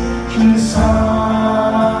caresse, je me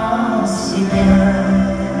sens si bien.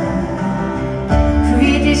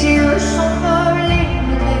 Puis tes yeux sont volés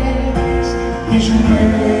me laissent et je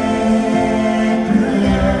n'ai plus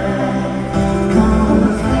rien qu'un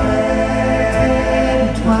reflet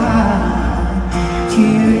de toi. Tu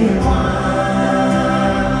es loin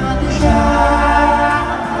déjà.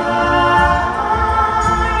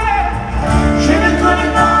 Je ne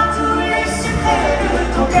connais pas tous les secrets de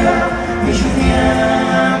ton cœur, mais je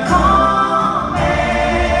viens quand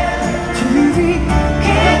même. Tu vis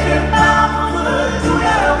quelque part entre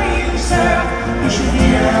douleur et douceur, mais je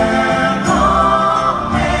viens quand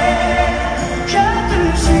même. Je te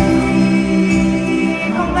suis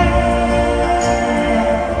quand même.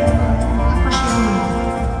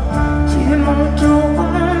 Tu m'entoures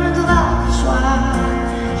comme un drap de soie,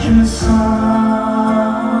 je me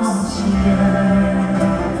sens si bien.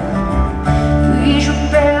 Puis je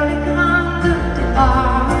perds les grains de tes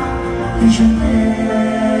pas et je n'ai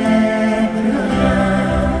plus rien.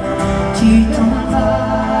 Tu t'en vas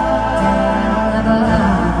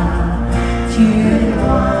là-bas, tu es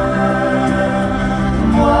loin de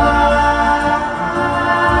moi.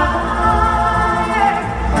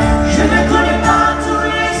 Je ne connais pas tous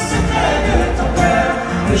les secrets de ton cœur,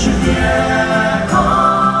 mais je viens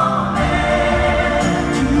quand même.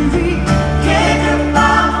 Tu vis quelque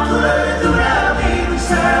part entre douleur et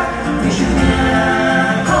douceur, mais je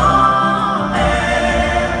viens quand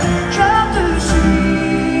même. Je te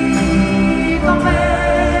suis quand même.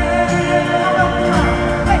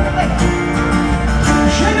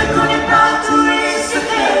 Je ne connais pas tous les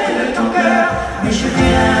secrets de ton cœur, mais je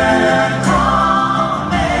viens quand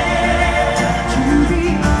même. Tu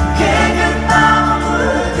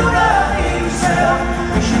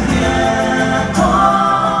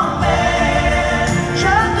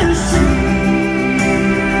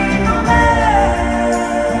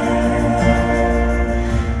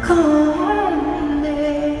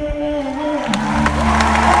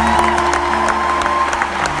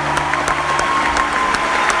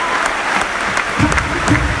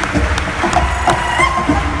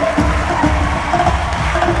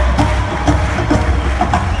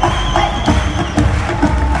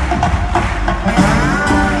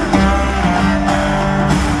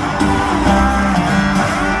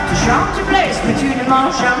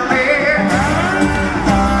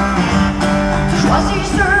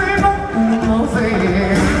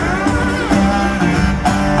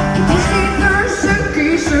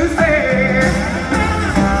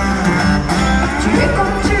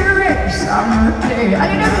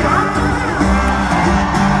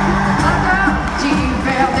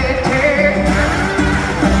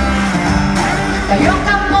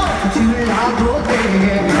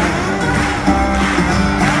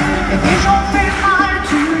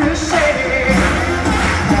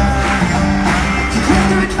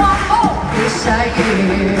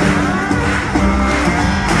détaillé.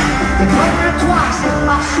 Et comme toi, c'est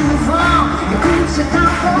pas souvent. Écoute, c'est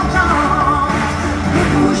important. Ne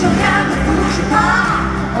bouge rien, ne bouge pas.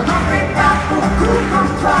 On n'en fait pas beaucoup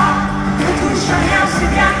comme toi. Ne touche rien,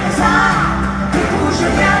 c'est bien comme ça. Ne bouge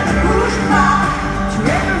rien, ne bouge pas. Tu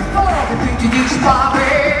es le fort depuis que tu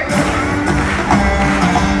disparais.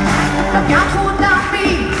 T'as bien trop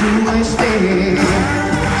d'amis pour rester.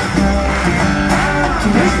 Tu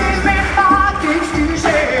ne sais même pas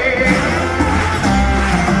t'excuser.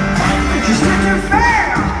 Juste te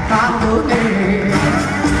faire pardonner.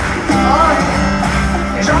 Oh,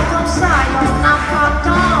 les gens comme ça, il en a pas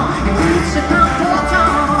tant. Écoute, c'est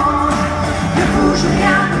important. Ne bouge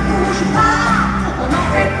rien, ne bouge pas. On n'en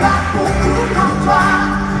fait pas beaucoup comme toi.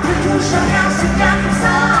 Ne touche rien, c'est bien comme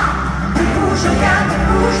ça. Ne bouge rien, ne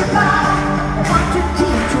bouge pas. On va te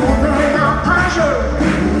dire, tourne la page. Ne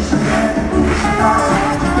bouge rien, ne bouge pas.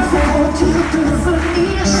 Il faut continuer de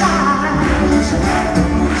devenir sage. Ne bouge rien, ne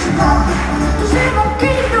bouge pas. Tous ces mots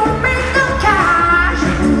qui nous mettent en cage.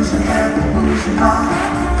 Ne bouge rien, ne bouge pas.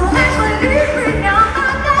 Pour être libre, il n'y en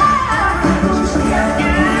a pas. Ne bouge rien, ne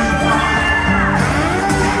bouge pas.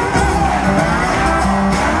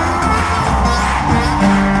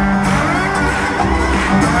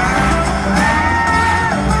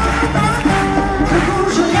 Ne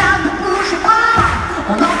bouge rien, ne bouge pas.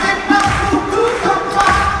 On n'en fait pas beaucoup comme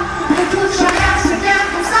toi. Ne touche rien, c'est bien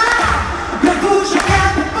comme ça. Ne bouge rien,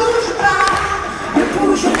 ne bouge pas. Ne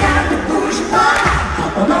bouge rien, ne bouge pas.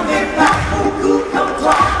 On n'en fait pas beaucoup comme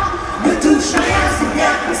toi. Ne touche rien, c'est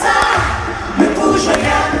bien comme ça. Ne bouge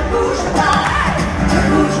rien, ne bouge pas. Ne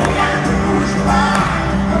bouge rien, ne bouge pas.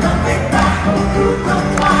 On n'en fait pas beaucoup comme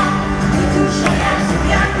toi. Ne touche rien, c'est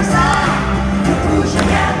bien comme ça. Ne bouge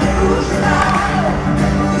rien, ne bouge pas. Ne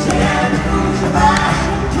bouge rien, ne bouge pas.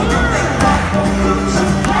 On n'en fait pas beaucoup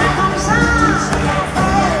comme ça.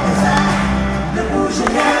 Ne bouge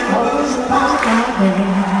rien, ne bouge pas.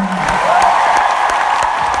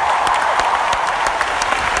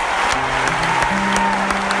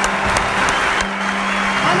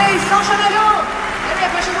 Allez, sans chemelot. Allez,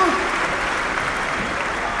 approchez-vous.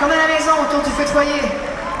 Comme à la maison, autour du feu de foyer.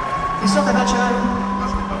 T'es sûr t'as pas de cheval?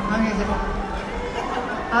 Ok, c'est bon.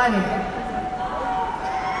 Allez.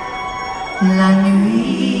 La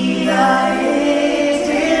nuit a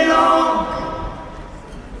été longue.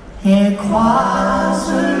 Elle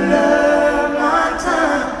croise le matin.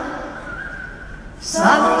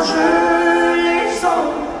 S'allonge les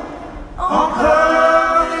ombres.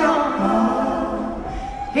 Encore et encore.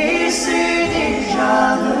 Et c'est déjà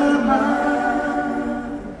demain.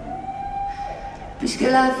 Puisque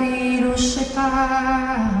la vie nous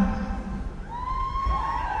sépare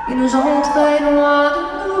et nous entraîne loin de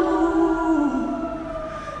nous,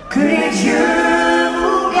 que les dieux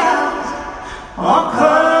vous gardent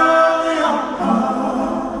encore et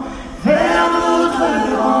encore vers notre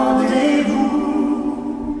rendez-vous.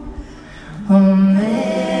 Oh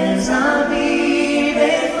mes amis,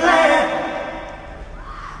 mes frères,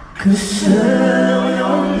 que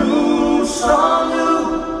serions-nous sans nous?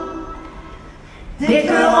 Des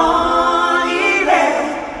cœurs en hiver,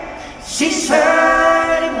 si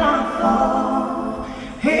seuls et moins forts,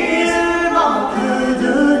 et le manque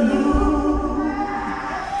de nous.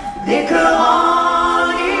 Des cœurs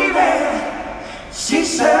en hiver, si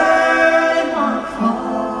seuls et moins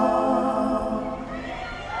forts,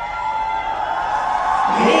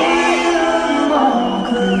 et le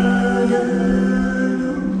manque de nous.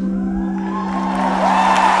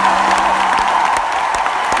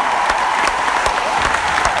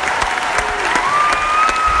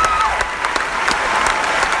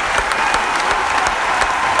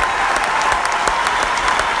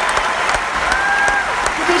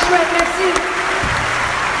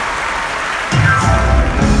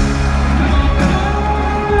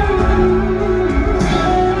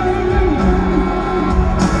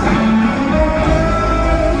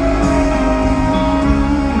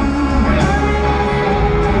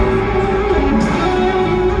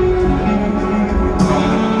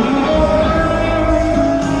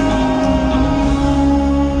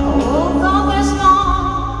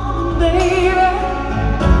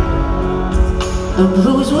 The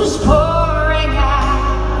blues was pouring out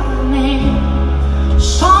of me.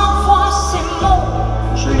 100 fois ces mots,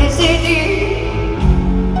 je les ai dit.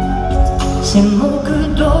 Ces mots que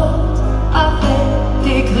d'autres avaient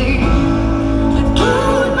écrits. De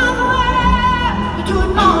toute ma voix, de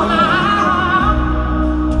toute mon âme.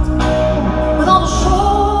 Dans de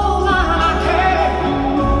choses à laquelle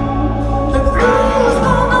le blues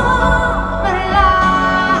mon âme l'a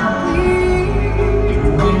pris.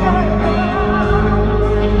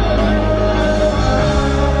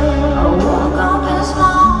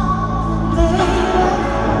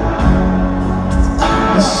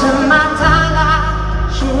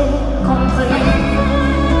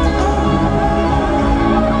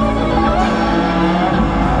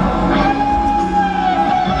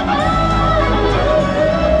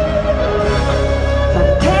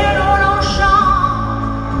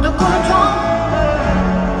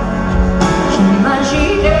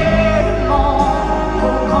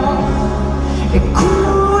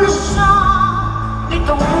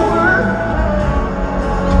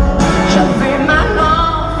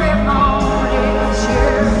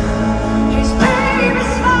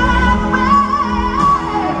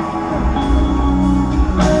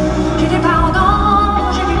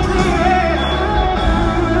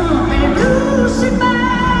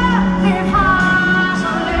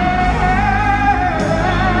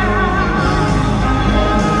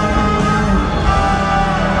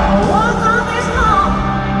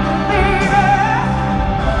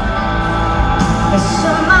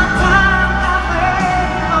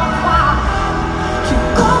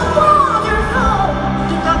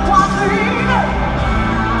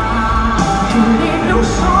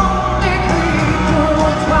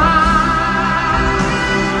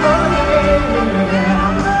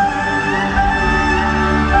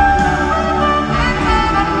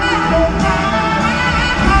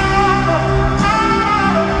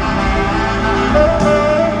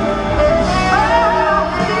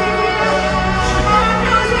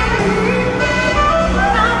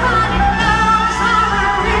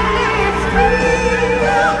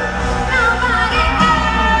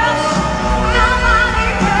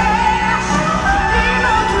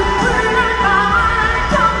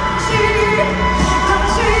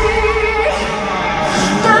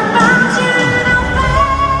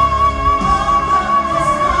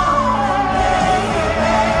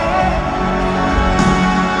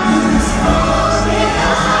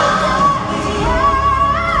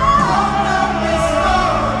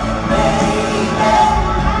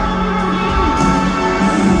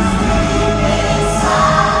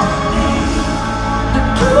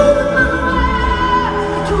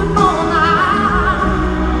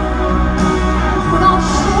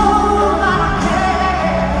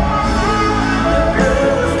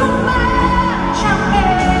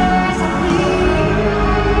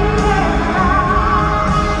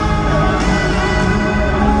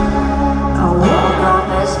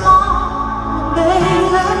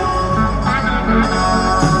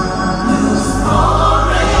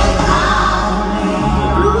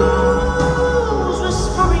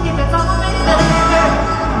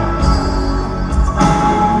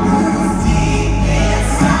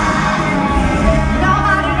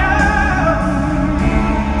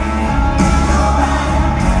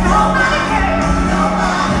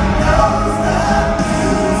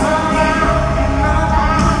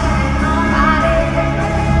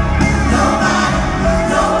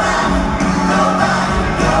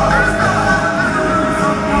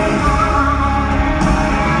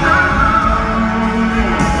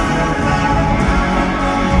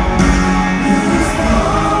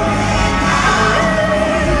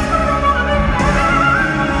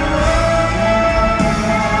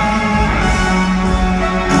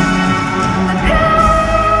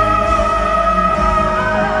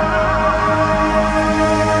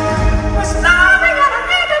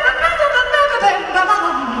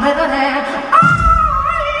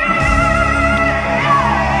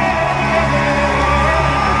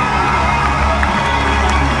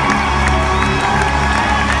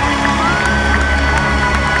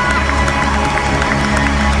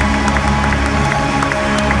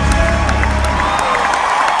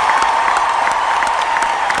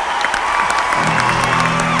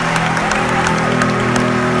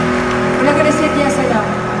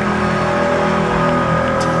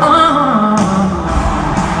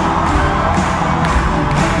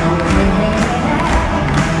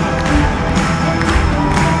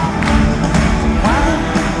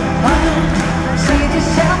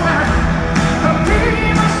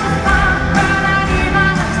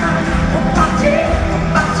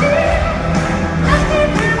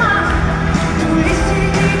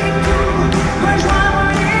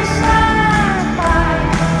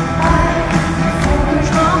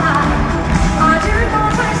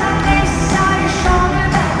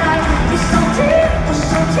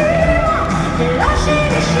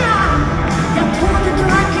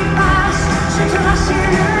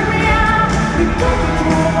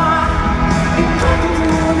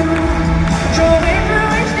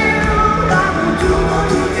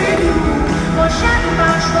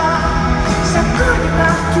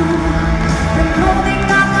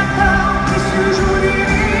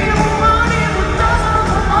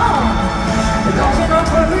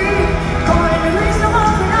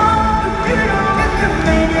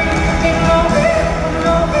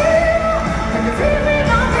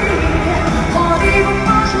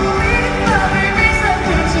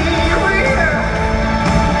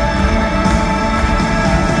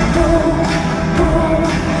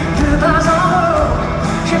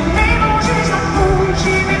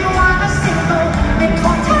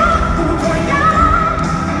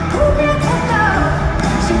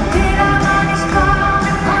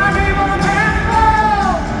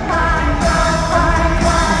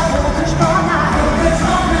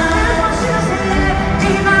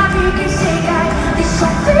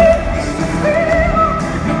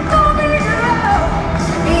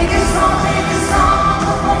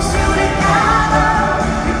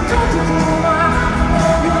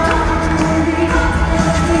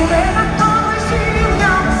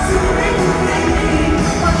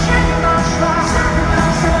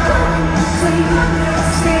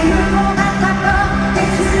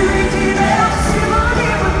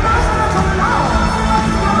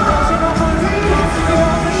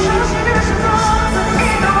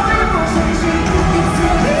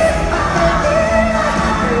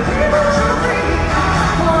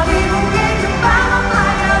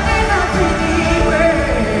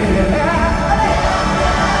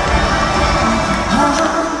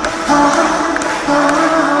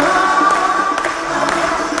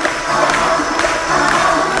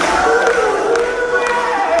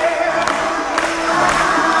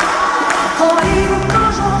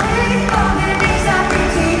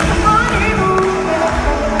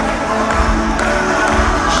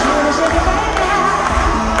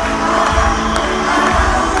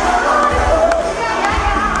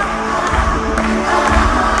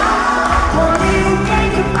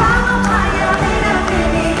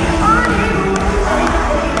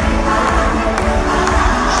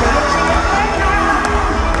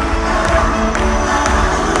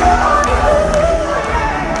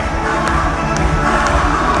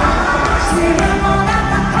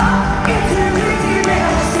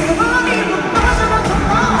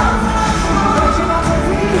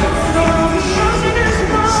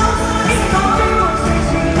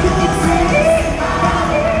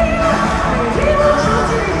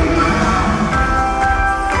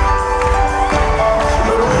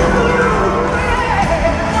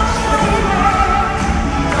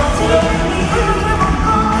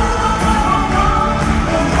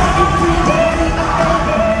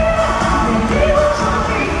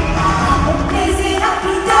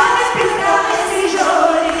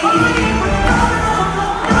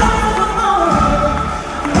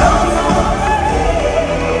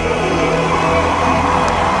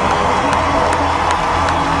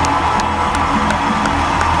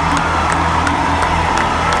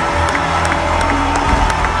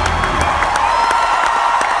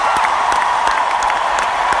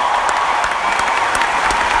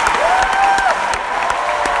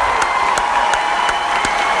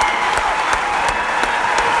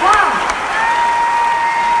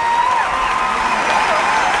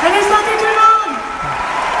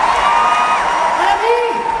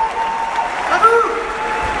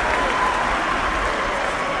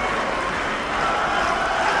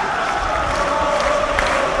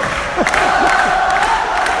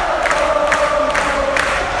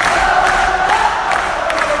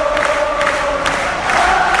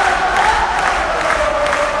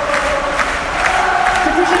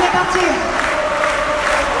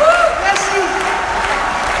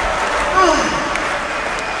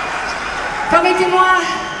 Permettez-moi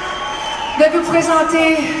de vous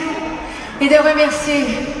présenter et de remercier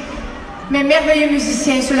mes merveilleux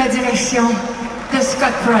musiciens sous la direction de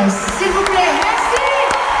Scott Price. S'il vous plaît, merci!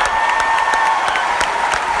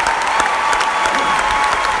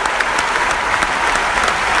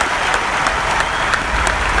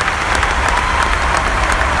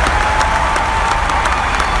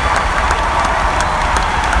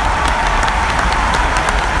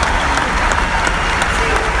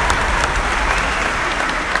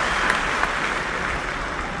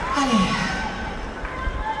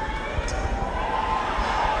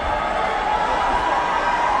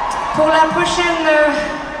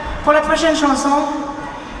 Pour la prochaine chanson,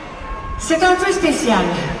 c'est un peu spécial.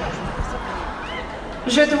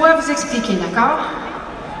 Je dois vous expliquer, d'accord?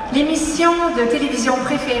 L'émission de télévision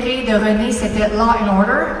préférée de René, c'était Law and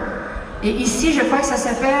Order. Et ici, je crois que ça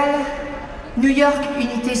s'appelle New York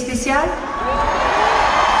Unité Spéciale.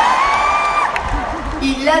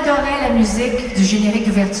 Il adorait la musique du générique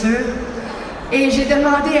d'ouverture. Et j'ai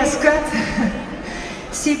demandé à Scott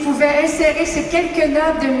s'il pouvait insérer ces quelques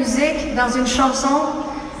notes de musique dans une chanson.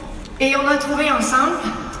 Et on a trouvé ensemble.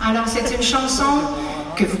 Alors, c'est une chanson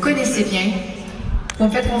que vous connaissez bien. Vous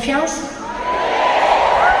me faites confiance?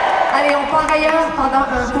 Allez, on part ailleurs pendant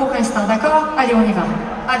un court instant, d'accord? Allez, on y va.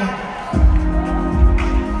 Allez.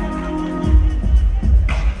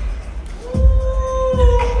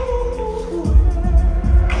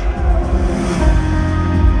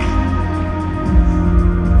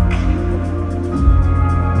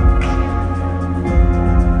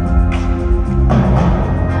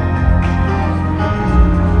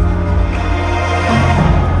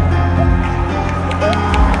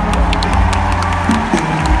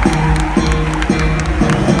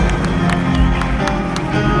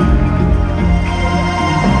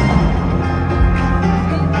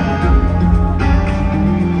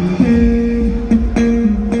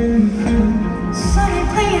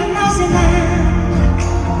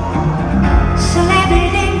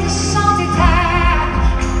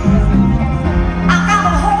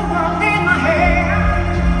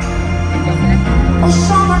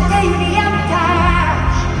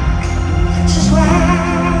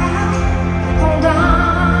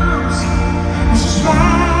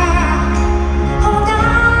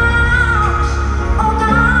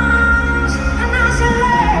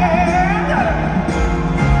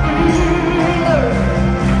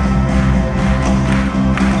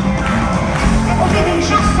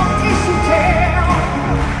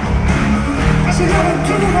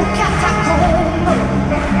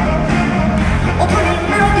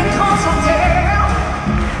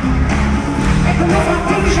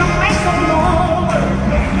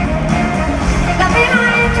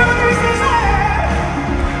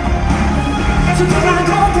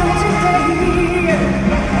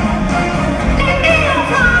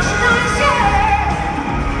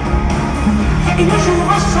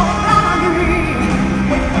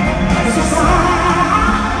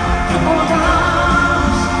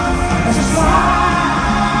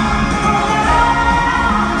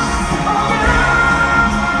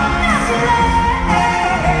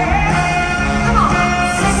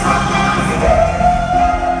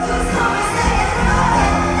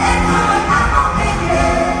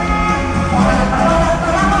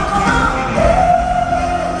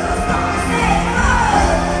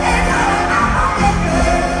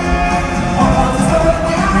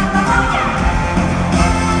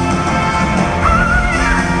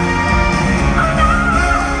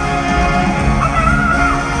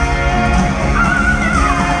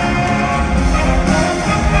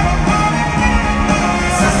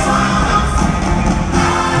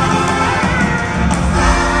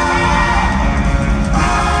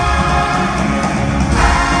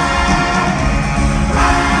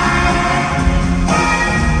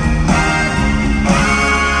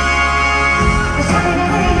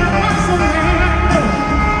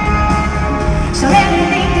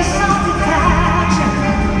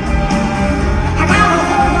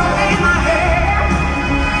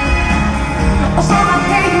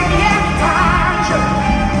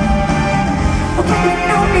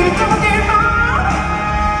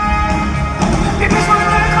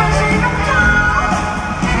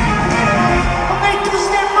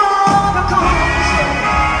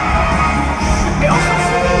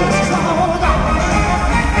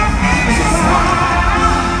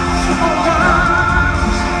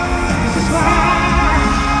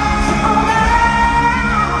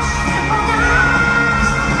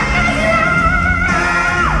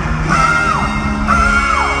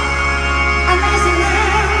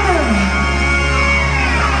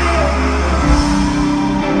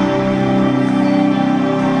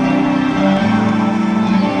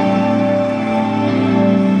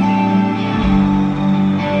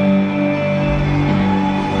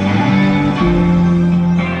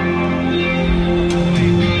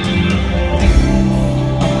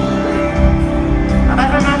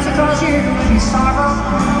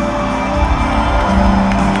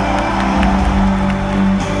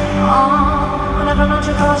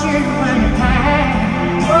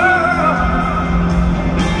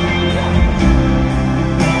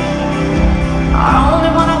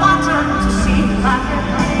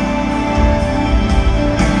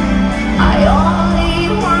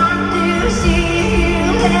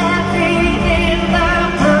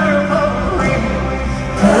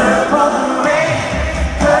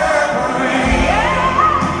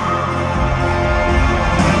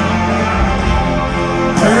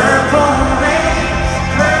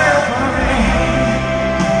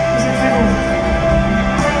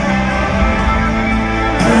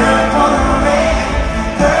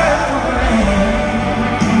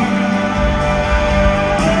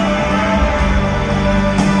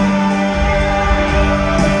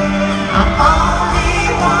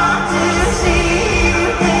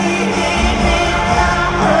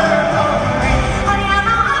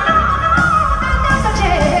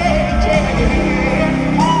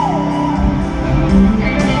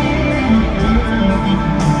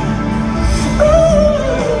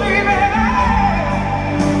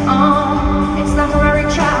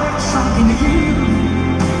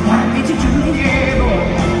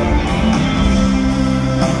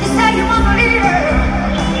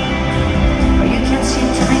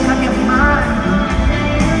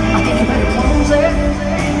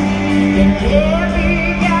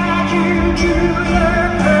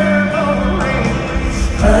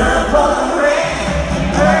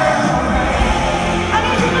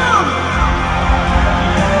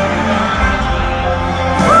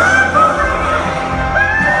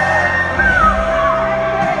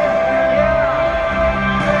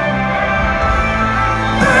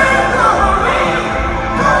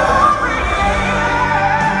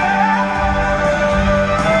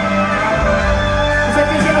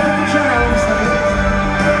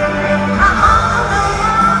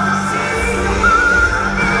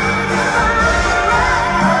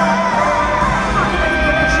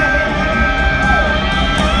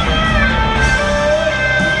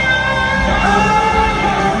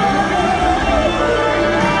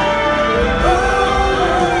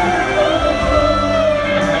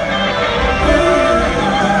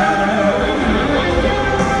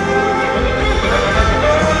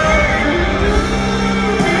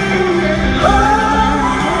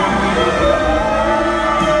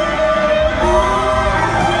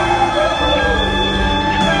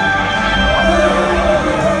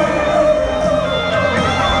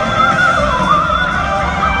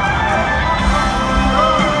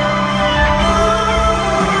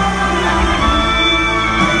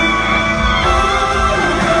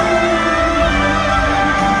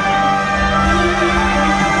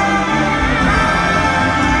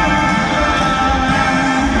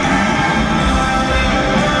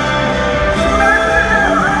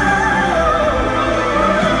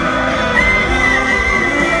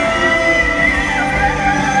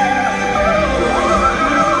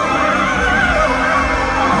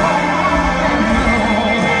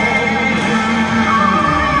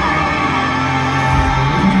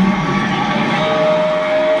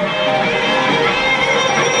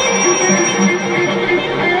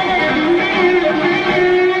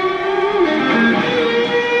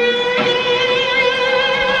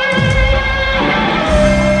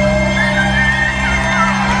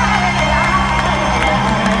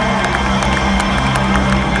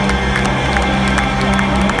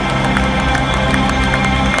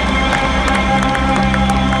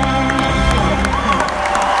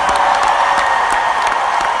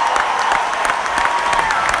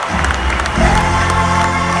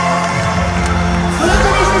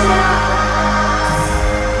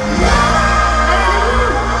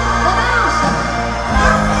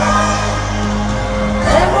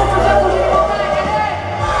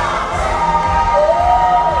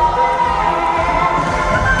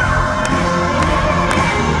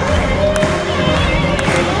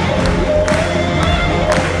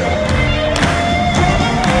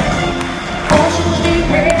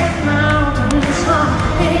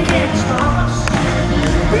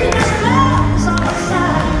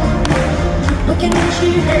 the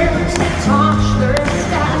heavens that touch the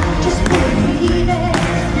sky. Just believe it.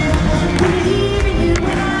 Believe in you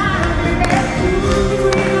and I. If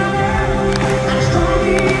we are there, I'm strong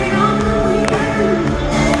enough that we can do.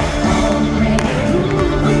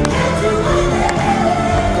 We can do it.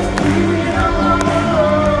 We will all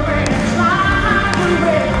over and fly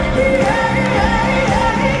away.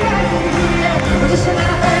 Just a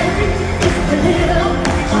little baby, just a little.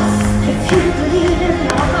 If you believe in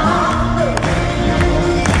your heart,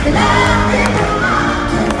 then I'll be the one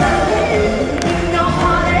to believe.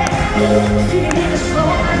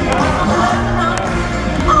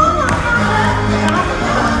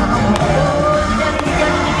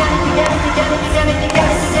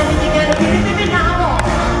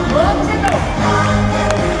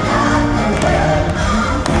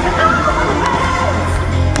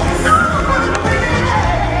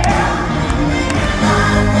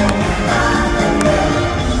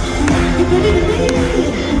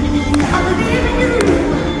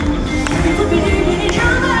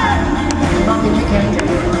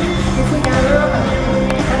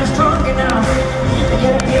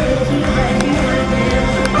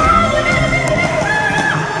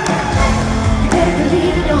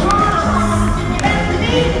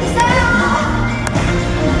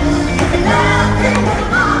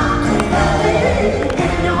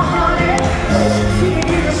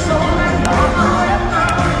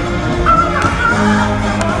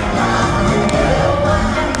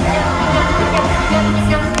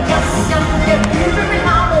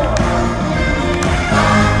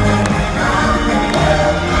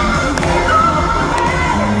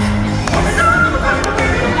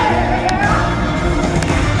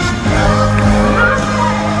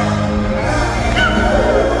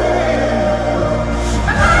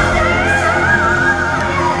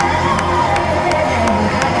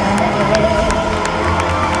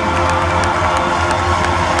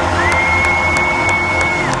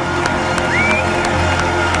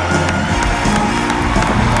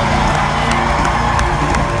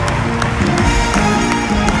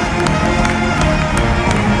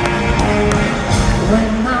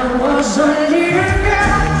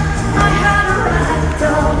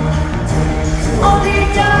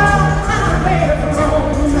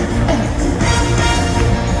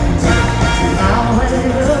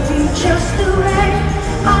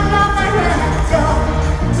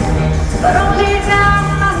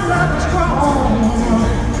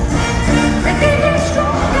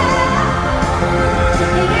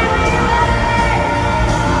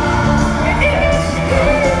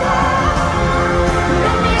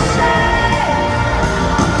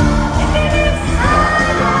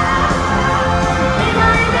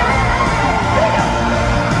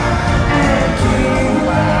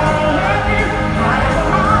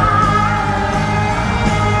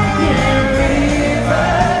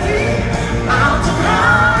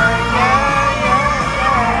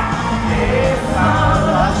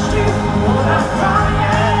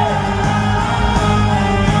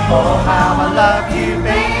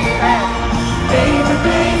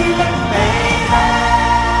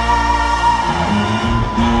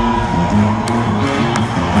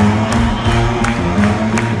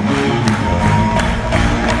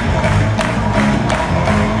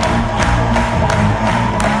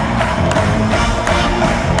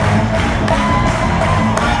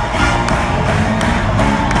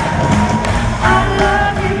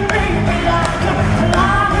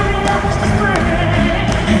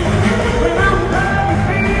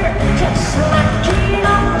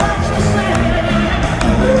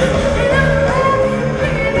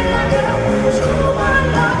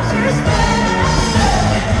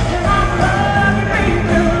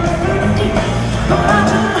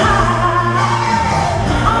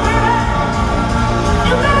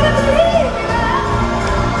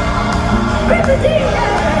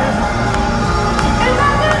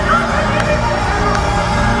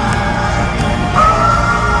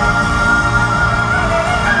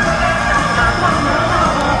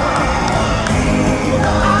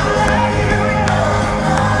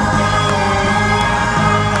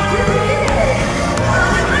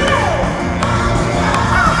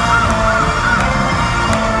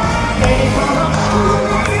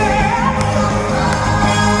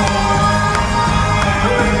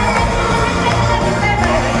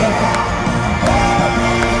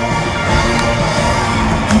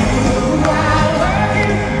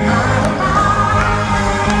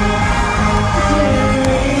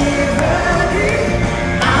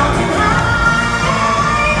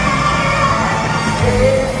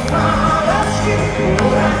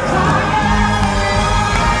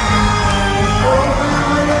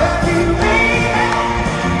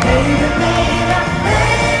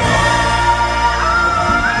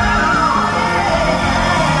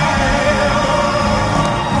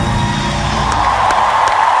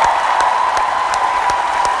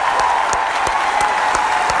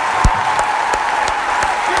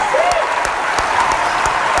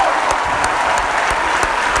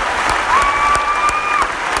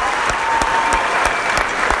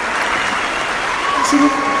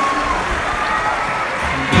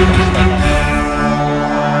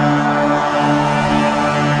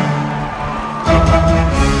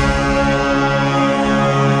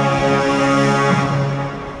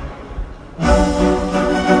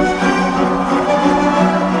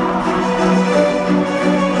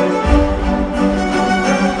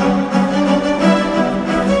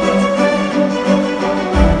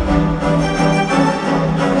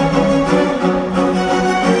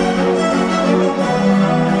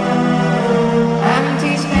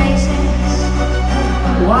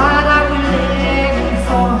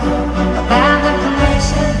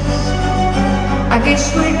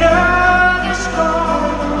 guess we know the score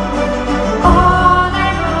all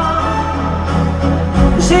night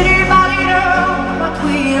long. Does anybody know what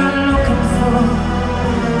we are looking for?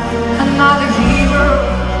 Another hero,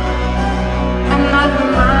 another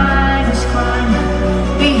mindless crime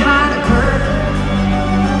behind the curtain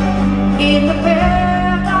in the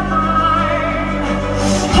bed of mine.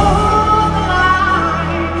 Hold the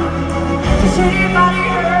line. Does anybody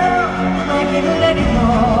know? Make it a little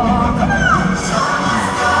more. Come on.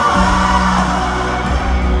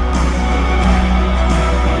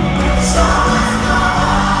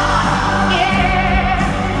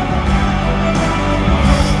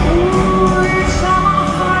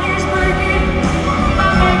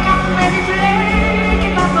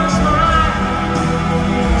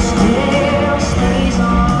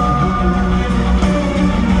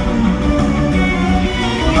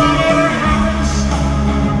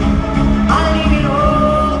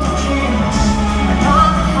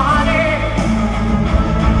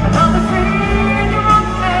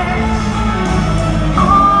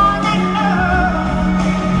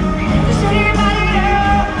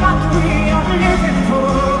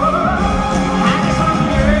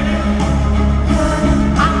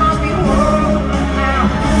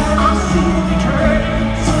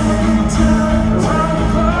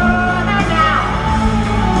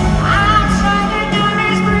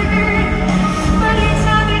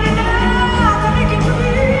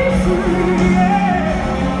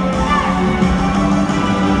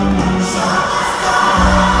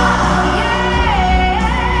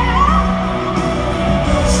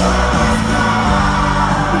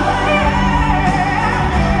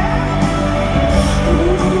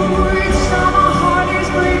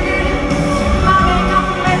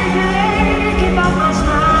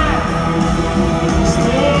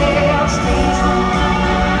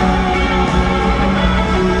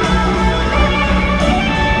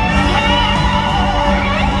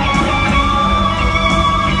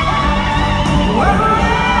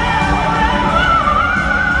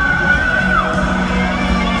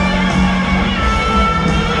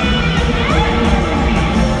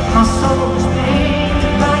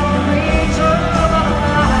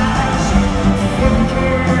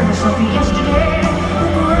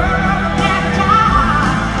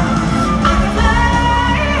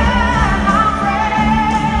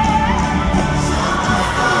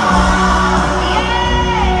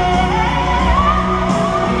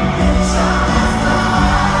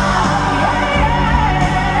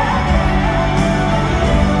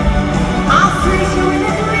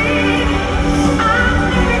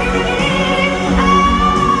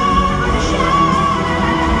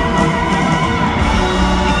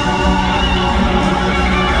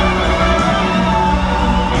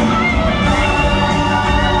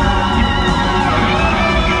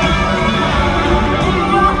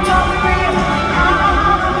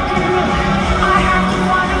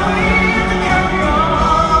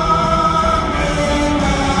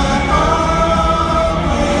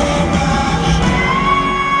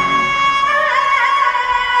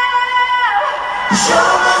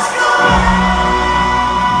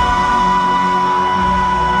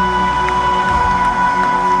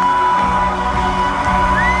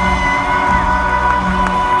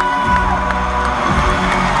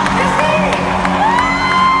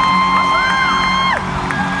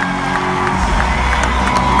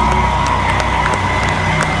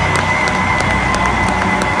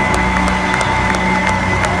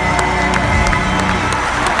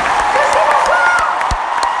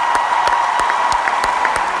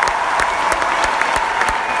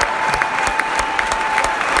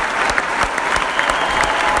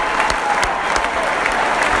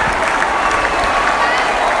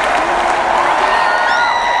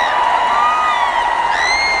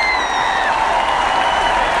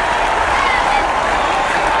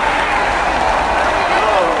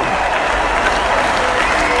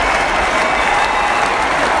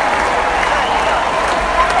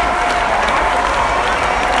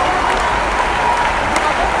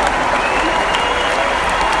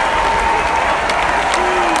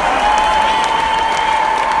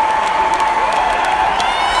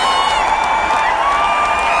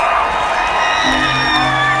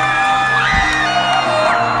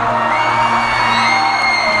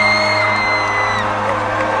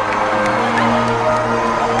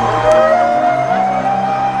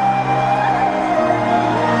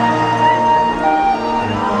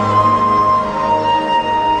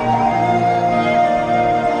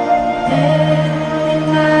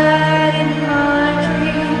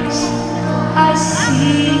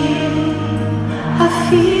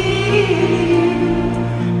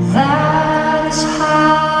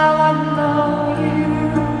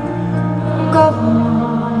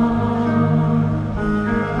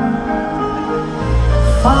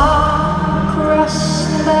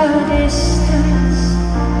 distance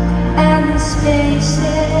and the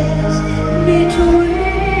spaces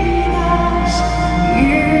between us.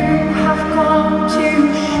 You have come to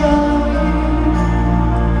show you.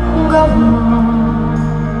 Go on.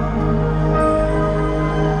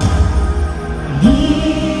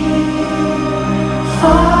 Near,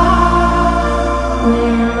 far,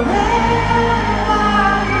 wherever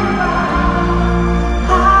you are,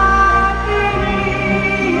 I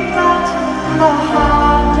believe that the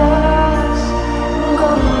heart does go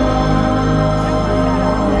on.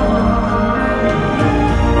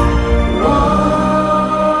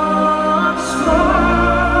 Once more,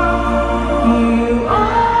 you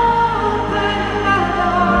open the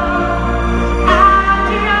door, and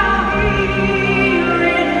you're here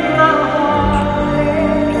in my heart.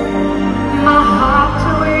 My heart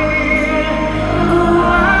will go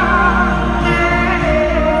on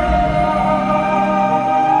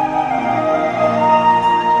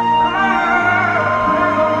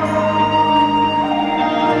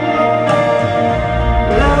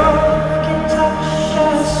Love can touch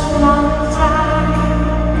us one time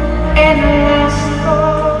and last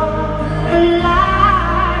for a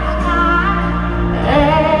lifetime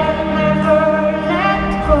and never let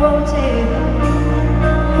go till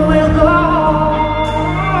we'll go.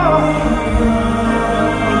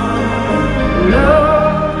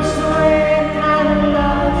 Love's when I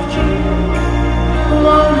loved you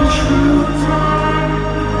one true time.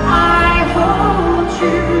 I hold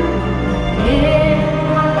you in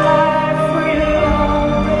my life, will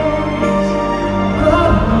always go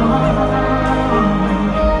on.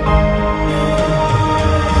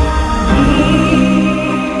 Near,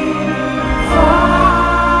 far,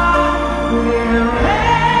 wherever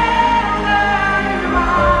you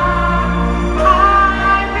are,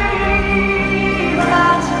 I believe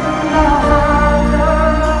that the heart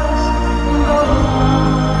does go on.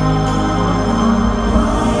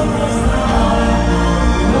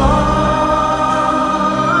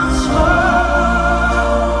 Once more,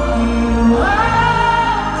 you open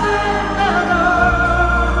the door,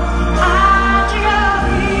 and you're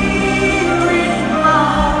here in my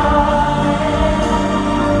heart.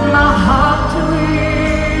 My heart will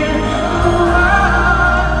go on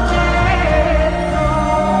and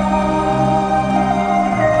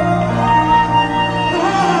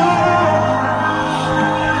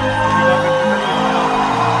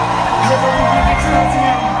Vous êtes un public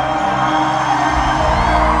extraordinaire.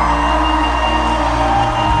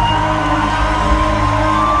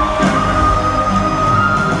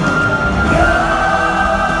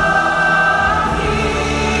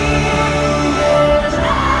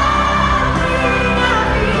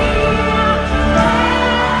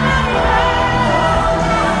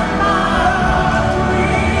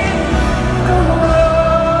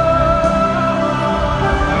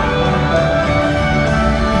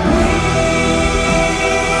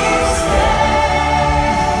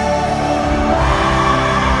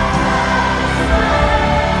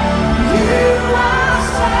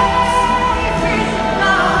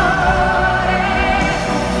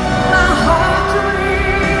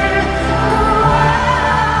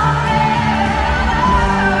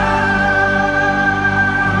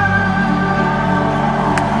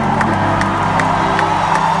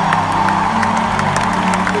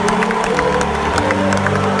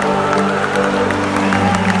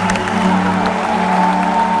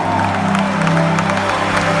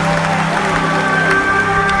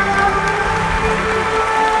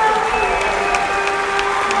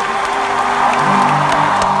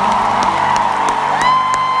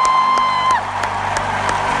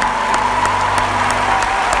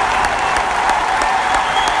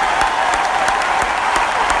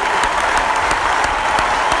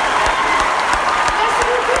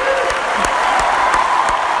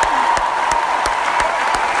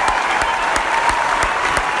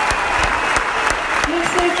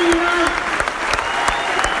 Merci infiniment.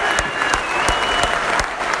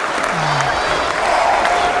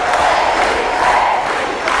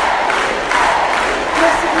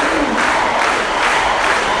 Merci beaucoup.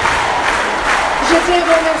 Je tiens à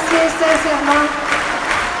vous remercier sincèrement.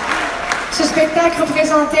 Ce spectacle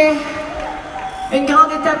représentait une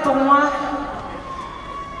grande étape pour moi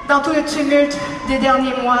dans tout le tumulte des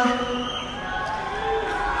derniers mois.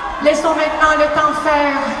 Laissons maintenant le temps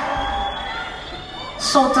faire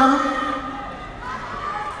son temps.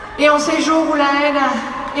 Et en ces jours où la haine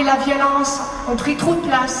et la violence ont pris trop de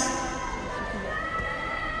place,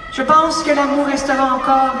 je pense que l'amour restera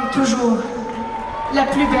encore et toujours la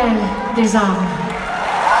plus belle des armes.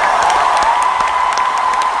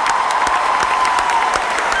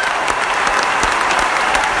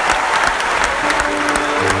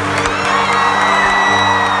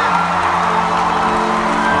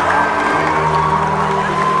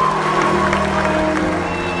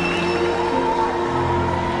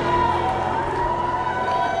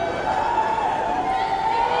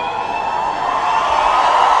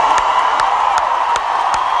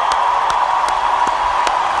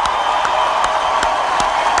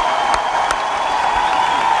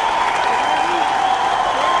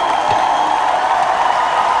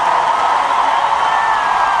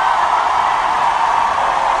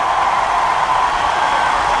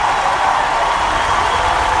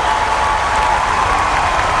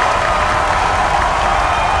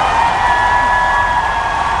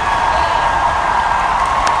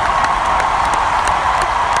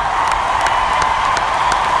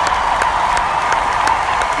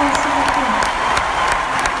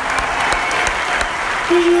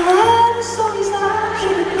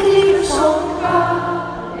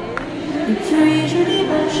 nuit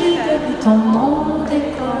magique habitant mon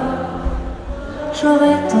décor.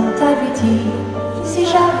 J'aurais tant à lui dire si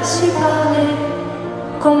j'avais su parler.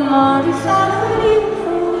 Comment lui faire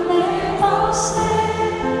vivre mes pensées?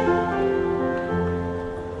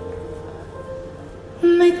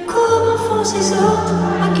 Mais comment font ces autres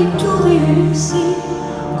à qui tout réussit?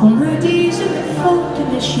 Qu'on me dise mes fautes,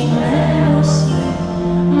 mes chimères aussi.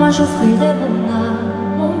 Moi j'offrirais mon âme,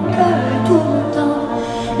 mon cœur et tout mon temps.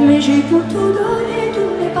 Mais j'ai pour tout donné,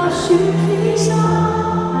 tout n'est pas suffisant.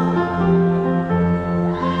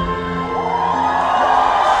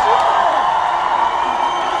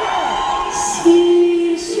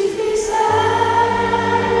 S'il suffisait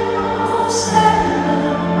qu'on s'aime,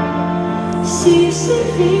 s'il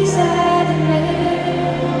suffisait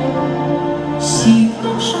d'aimer, si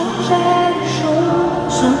on changeait les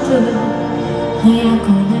choses un peu, rien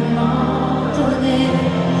qu'en aimant donner.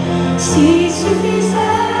 S'il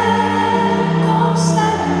suffisait qu'on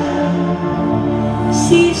s'aime,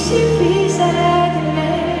 s'il suffisait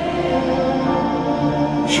d'aimer,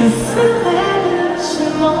 je ferais de ce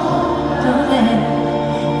monde un rêve,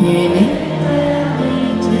 une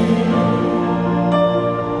éternité.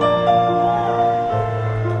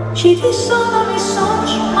 J'ai du sang dans mes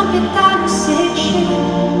songes, en pétales séchés,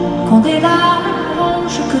 quand des larmes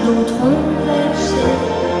blanches que d'autres ont versées.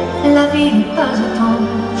 La vie n'est pas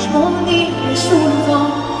étanche, mon nid est sous le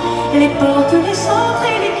vent, les portes, les centres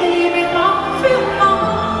et les clés, mes l'enfurement.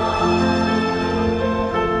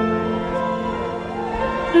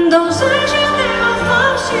 Dans un jardin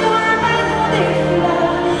enfant, sur un balcon des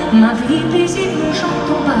fleurs, ma vie paisible,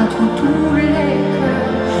 j'entends battre tous les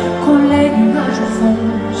cœurs. Quand les nuages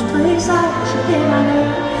foncent, présage des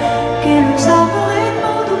malheurs, quels arbres et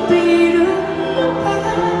monts au pays de mon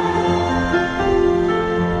père.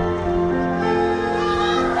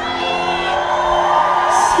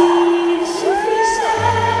 S'il suffisait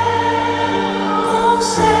qu'on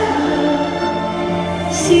s'aime,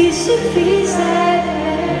 s'il suffisait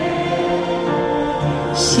d'aimer,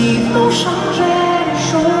 si l'on changeait les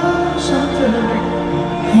choses un peu,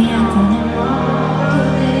 rien qu'en aimant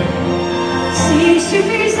donner. S'il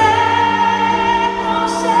suffisait qu'on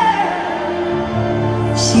s'aime,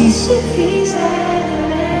 s'il suffisait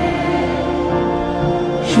d'aimer,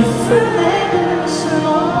 je ferais de ce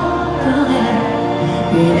monde un rêve,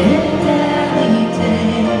 une éternité.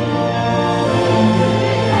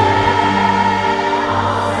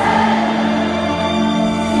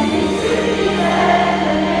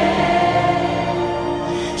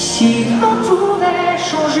 Si l'on pouvait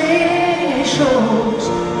changer les choses,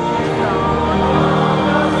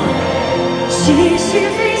 s'il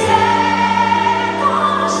suffisait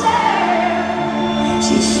qu'on s'aime,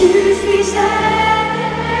 s'il suffisait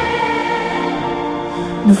d'aimer,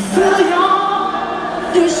 nous ferions